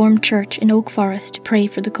Christian Reformed Church in Oak Forest to pray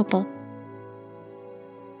for the couple.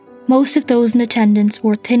 Most of those in attendance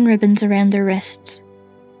wore thin ribbons around their wrists,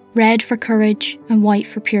 red for courage and white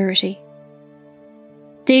for purity.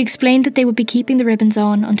 They explained that they would be keeping the ribbons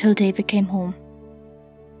on until David came home.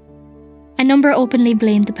 A number openly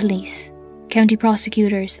blamed the police, county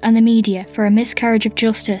prosecutors and the media for a miscarriage of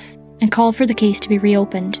justice and called for the case to be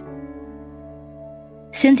reopened.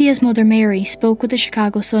 Cynthia's mother Mary spoke with the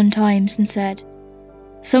Chicago Sun-Times and said,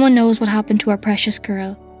 "Someone knows what happened to our precious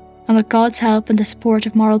girl, and with God's help and the support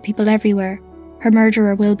of moral people everywhere, her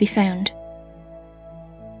murderer will be found."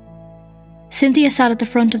 Cynthia sat at the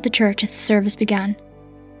front of the church as the service began.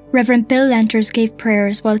 Reverend Bill Lenters gave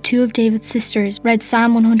prayers while two of David's sisters read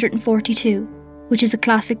Psalm 142, which is a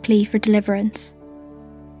classic plea for deliverance.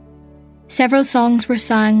 Several songs were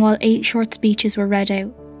sang while 8 short speeches were read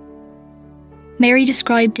out. Mary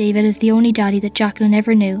described David as the only daddy that Jacqueline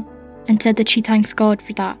ever knew and said that she thanks God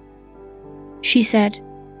for that. She said,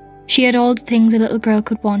 "She had all the things a little girl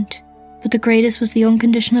could want, but the greatest was the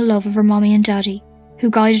unconditional love of her mommy and daddy, who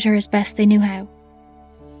guided her as best they knew how."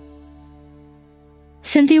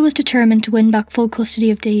 Cynthia was determined to win back full custody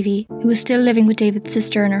of Davy, who was still living with David's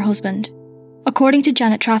sister and her husband. According to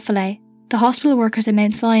Janet Traffalet, the hospital workers at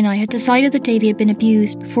Mount Sinai had decided that Davy had been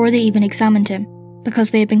abused before they even examined him, because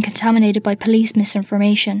they had been contaminated by police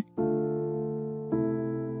misinformation.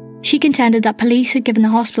 She contended that police had given the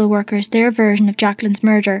hospital workers their version of Jacqueline's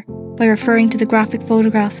murder by referring to the graphic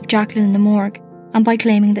photographs of Jacqueline in the morgue and by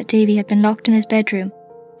claiming that Davy had been locked in his bedroom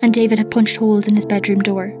and David had punched holes in his bedroom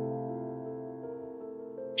door.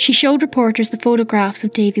 She showed reporters the photographs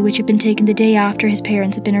of Davy which had been taken the day after his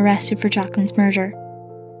parents had been arrested for Jacqueline's murder.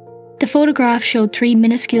 The photographs showed 3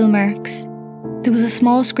 minuscule marks. There was a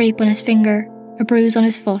small scrape on his finger, a bruise on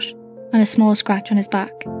his foot, and a small scratch on his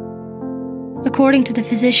back. According to the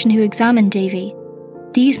physician who examined Davy,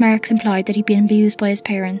 these marks implied that he'd been abused by his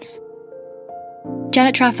parents.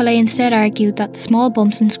 Janet Traffalet instead argued that the small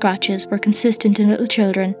bumps and scratches were consistent in little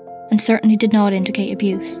children and certainly did not indicate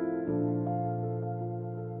abuse.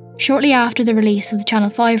 Shortly after the release of the Channel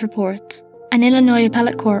 5 reports, an Illinois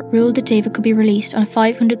appellate court ruled that David could be released on a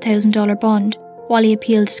 $500,000 bond while he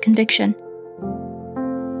appealed his conviction.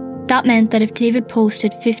 That meant that if David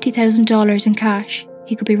posted $50,000 in cash,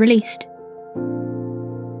 he could be released.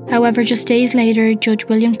 However, just days later, Judge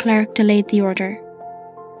William Clark delayed the order.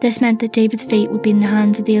 This meant that David's fate would be in the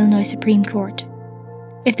hands of the Illinois Supreme Court.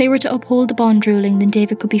 If they were to uphold the bond ruling, then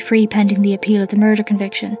David could be free pending the appeal of the murder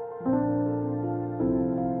conviction.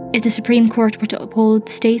 If the Supreme Court were to uphold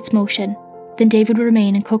the state's motion, then David would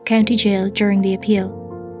remain in Cook County Jail during the appeal.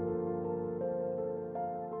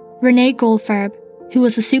 Renee Goldfarb, who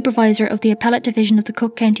was the supervisor of the appellate division of the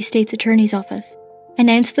Cook County State's Attorney's Office,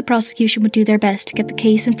 announced the prosecution would do their best to get the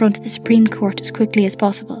case in front of the Supreme Court as quickly as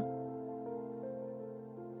possible.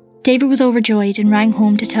 David was overjoyed and rang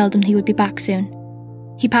home to tell them he would be back soon.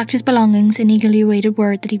 He packed his belongings and eagerly awaited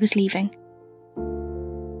word that he was leaving.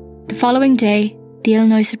 The following day, the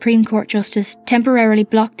Illinois Supreme Court Justice temporarily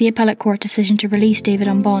blocked the appellate court decision to release David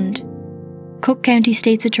on bond. Cook County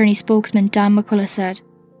State's Attorney spokesman Dan McCullough said,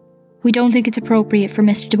 "We don't think it's appropriate for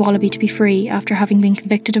Mr. DeWallaby to be free after having been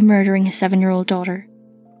convicted of murdering his 7-year-old daughter."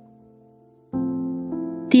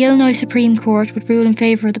 The Illinois Supreme Court would rule in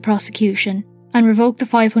favour of the prosecution and revoke the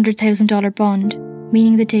 $500,000 bond,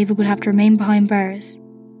 meaning that David would have to remain behind bars,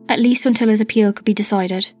 at least until his appeal could be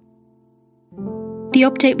decided. The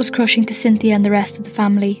update was crushing to Cynthia and the rest of the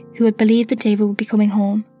family, who had believed that David would be coming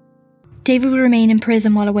home. David would remain in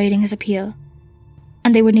prison while awaiting his appeal,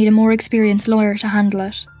 and they would need a more experienced lawyer to handle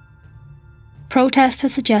it. Protest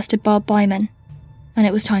had suggested Bob Byman, and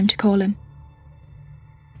it was time to call him.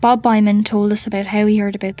 Bob Byman told us about how he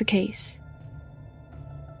heard about the case.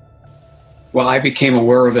 Well, I became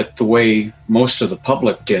aware of it the way most of the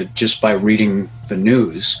public did, just by reading the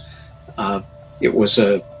news. It was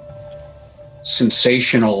a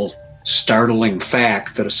sensational startling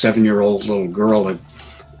fact that a 7-year-old little girl had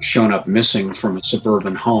shown up missing from a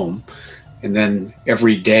suburban home. And then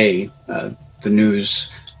every day, the news,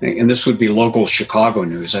 and this would be local Chicago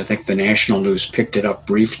news. I think the national news picked it up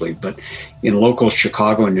briefly, but in local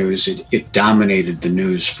Chicago news, it dominated the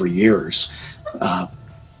news for years.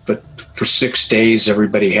 But for 6 days,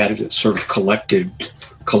 everybody had a sort of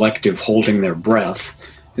collective holding their breath,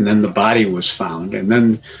 and then the body was found. And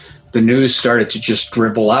then the news started to just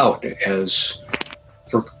dribble out as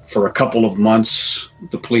for a couple of months,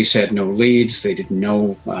 the police had no leads. They didn't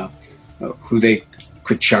know who they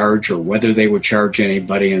could charge or whether they would charge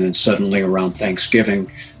anybody. And then suddenly around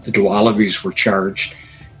Thanksgiving, the Dualibys were charged.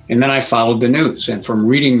 And then I followed the news. And from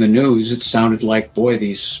reading the news, it sounded like, boy,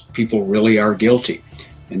 these people really are guilty.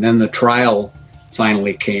 And then the trial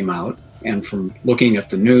finally came out. And from looking at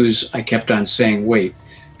the news, I kept on saying, wait,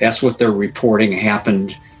 that's what they're reporting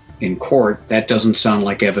happened in court. That doesn't sound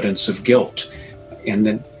like evidence of guilt. And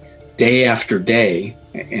then day after day,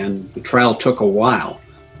 and the trial took a while,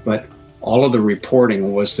 but all of the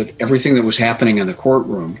reporting was that everything that was happening in the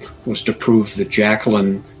courtroom was to prove that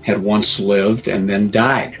Jacqueline had once lived and then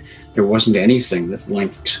died. There wasn't anything that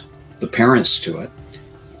linked the parents to it.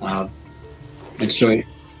 And so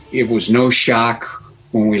it was no shock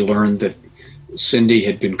when we learned that Cindy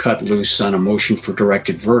had been cut loose on a motion for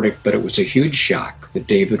directed verdict, but it was a huge shock that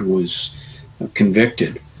David was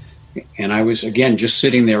convicted. And I was, again, just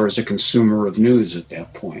sitting there as a consumer of news at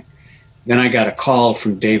that point. Then I got a call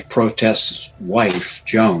from Dave Protest's wife,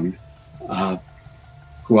 Joan,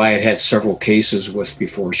 who I had several cases with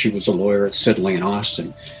before. She was a lawyer at Sidley and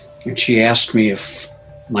Austin. And she asked me if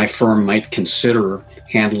my firm might consider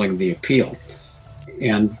handling the appeal.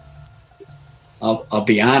 And I'll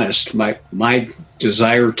be honest, my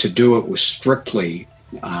desire to do it was strictly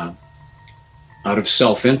out of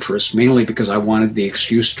self-interest, mainly because I wanted the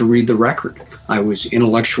excuse to read the record. I was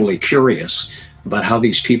intellectually curious about how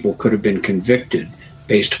these people could have been convicted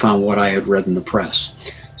based upon what I had read in the press.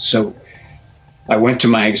 So I went to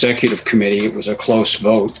my executive committee. It was a close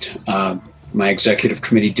vote. My executive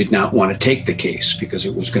committee did not want to take the case because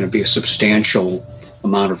it was going to be a substantial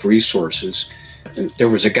amount of resources. There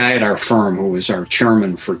was a guy at our firm who was our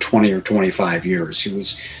chairman for 20 or 25 years. He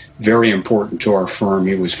was very important to our firm.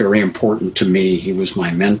 He was very important to me. He was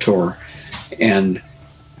my mentor. And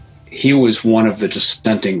he was one of the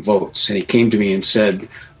dissenting votes. And he came to me and said,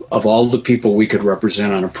 of all the people we could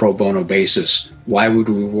represent on a pro bono basis, why would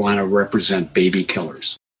we want to represent baby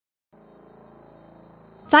killers?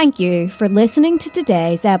 Thank you for listening to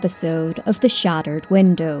today's episode of The Shattered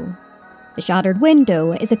Window. The Shattered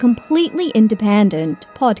Window is a completely independent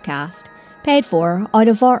podcast paid for out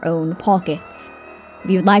of our own pockets. If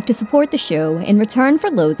you would like to support the show in return for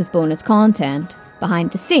loads of bonus content,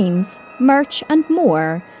 behind the scenes, merch and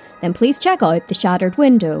more, then please check out The Shattered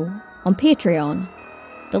Window on Patreon.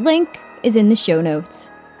 The link is in the show notes.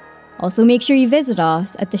 Also make sure you visit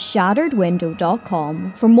us at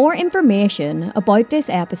theshatteredwindow.com for more information about this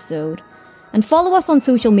episode, and follow us on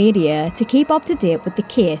social media to keep up to date with the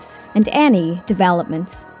case and any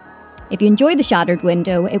developments. If you enjoyed The Shattered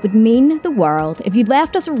Window, it would mean the world if you'd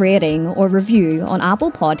left us a rating or review on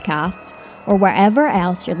Apple Podcasts or wherever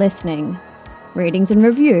else you're listening. Ratings and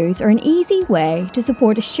reviews are an easy way to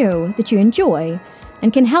support a show that you enjoy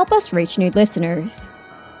and can help us reach new listeners.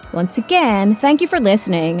 Once again, thank you for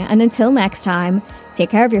listening, and until next time, take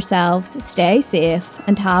care of yourselves, stay safe,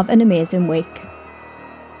 and have an amazing week.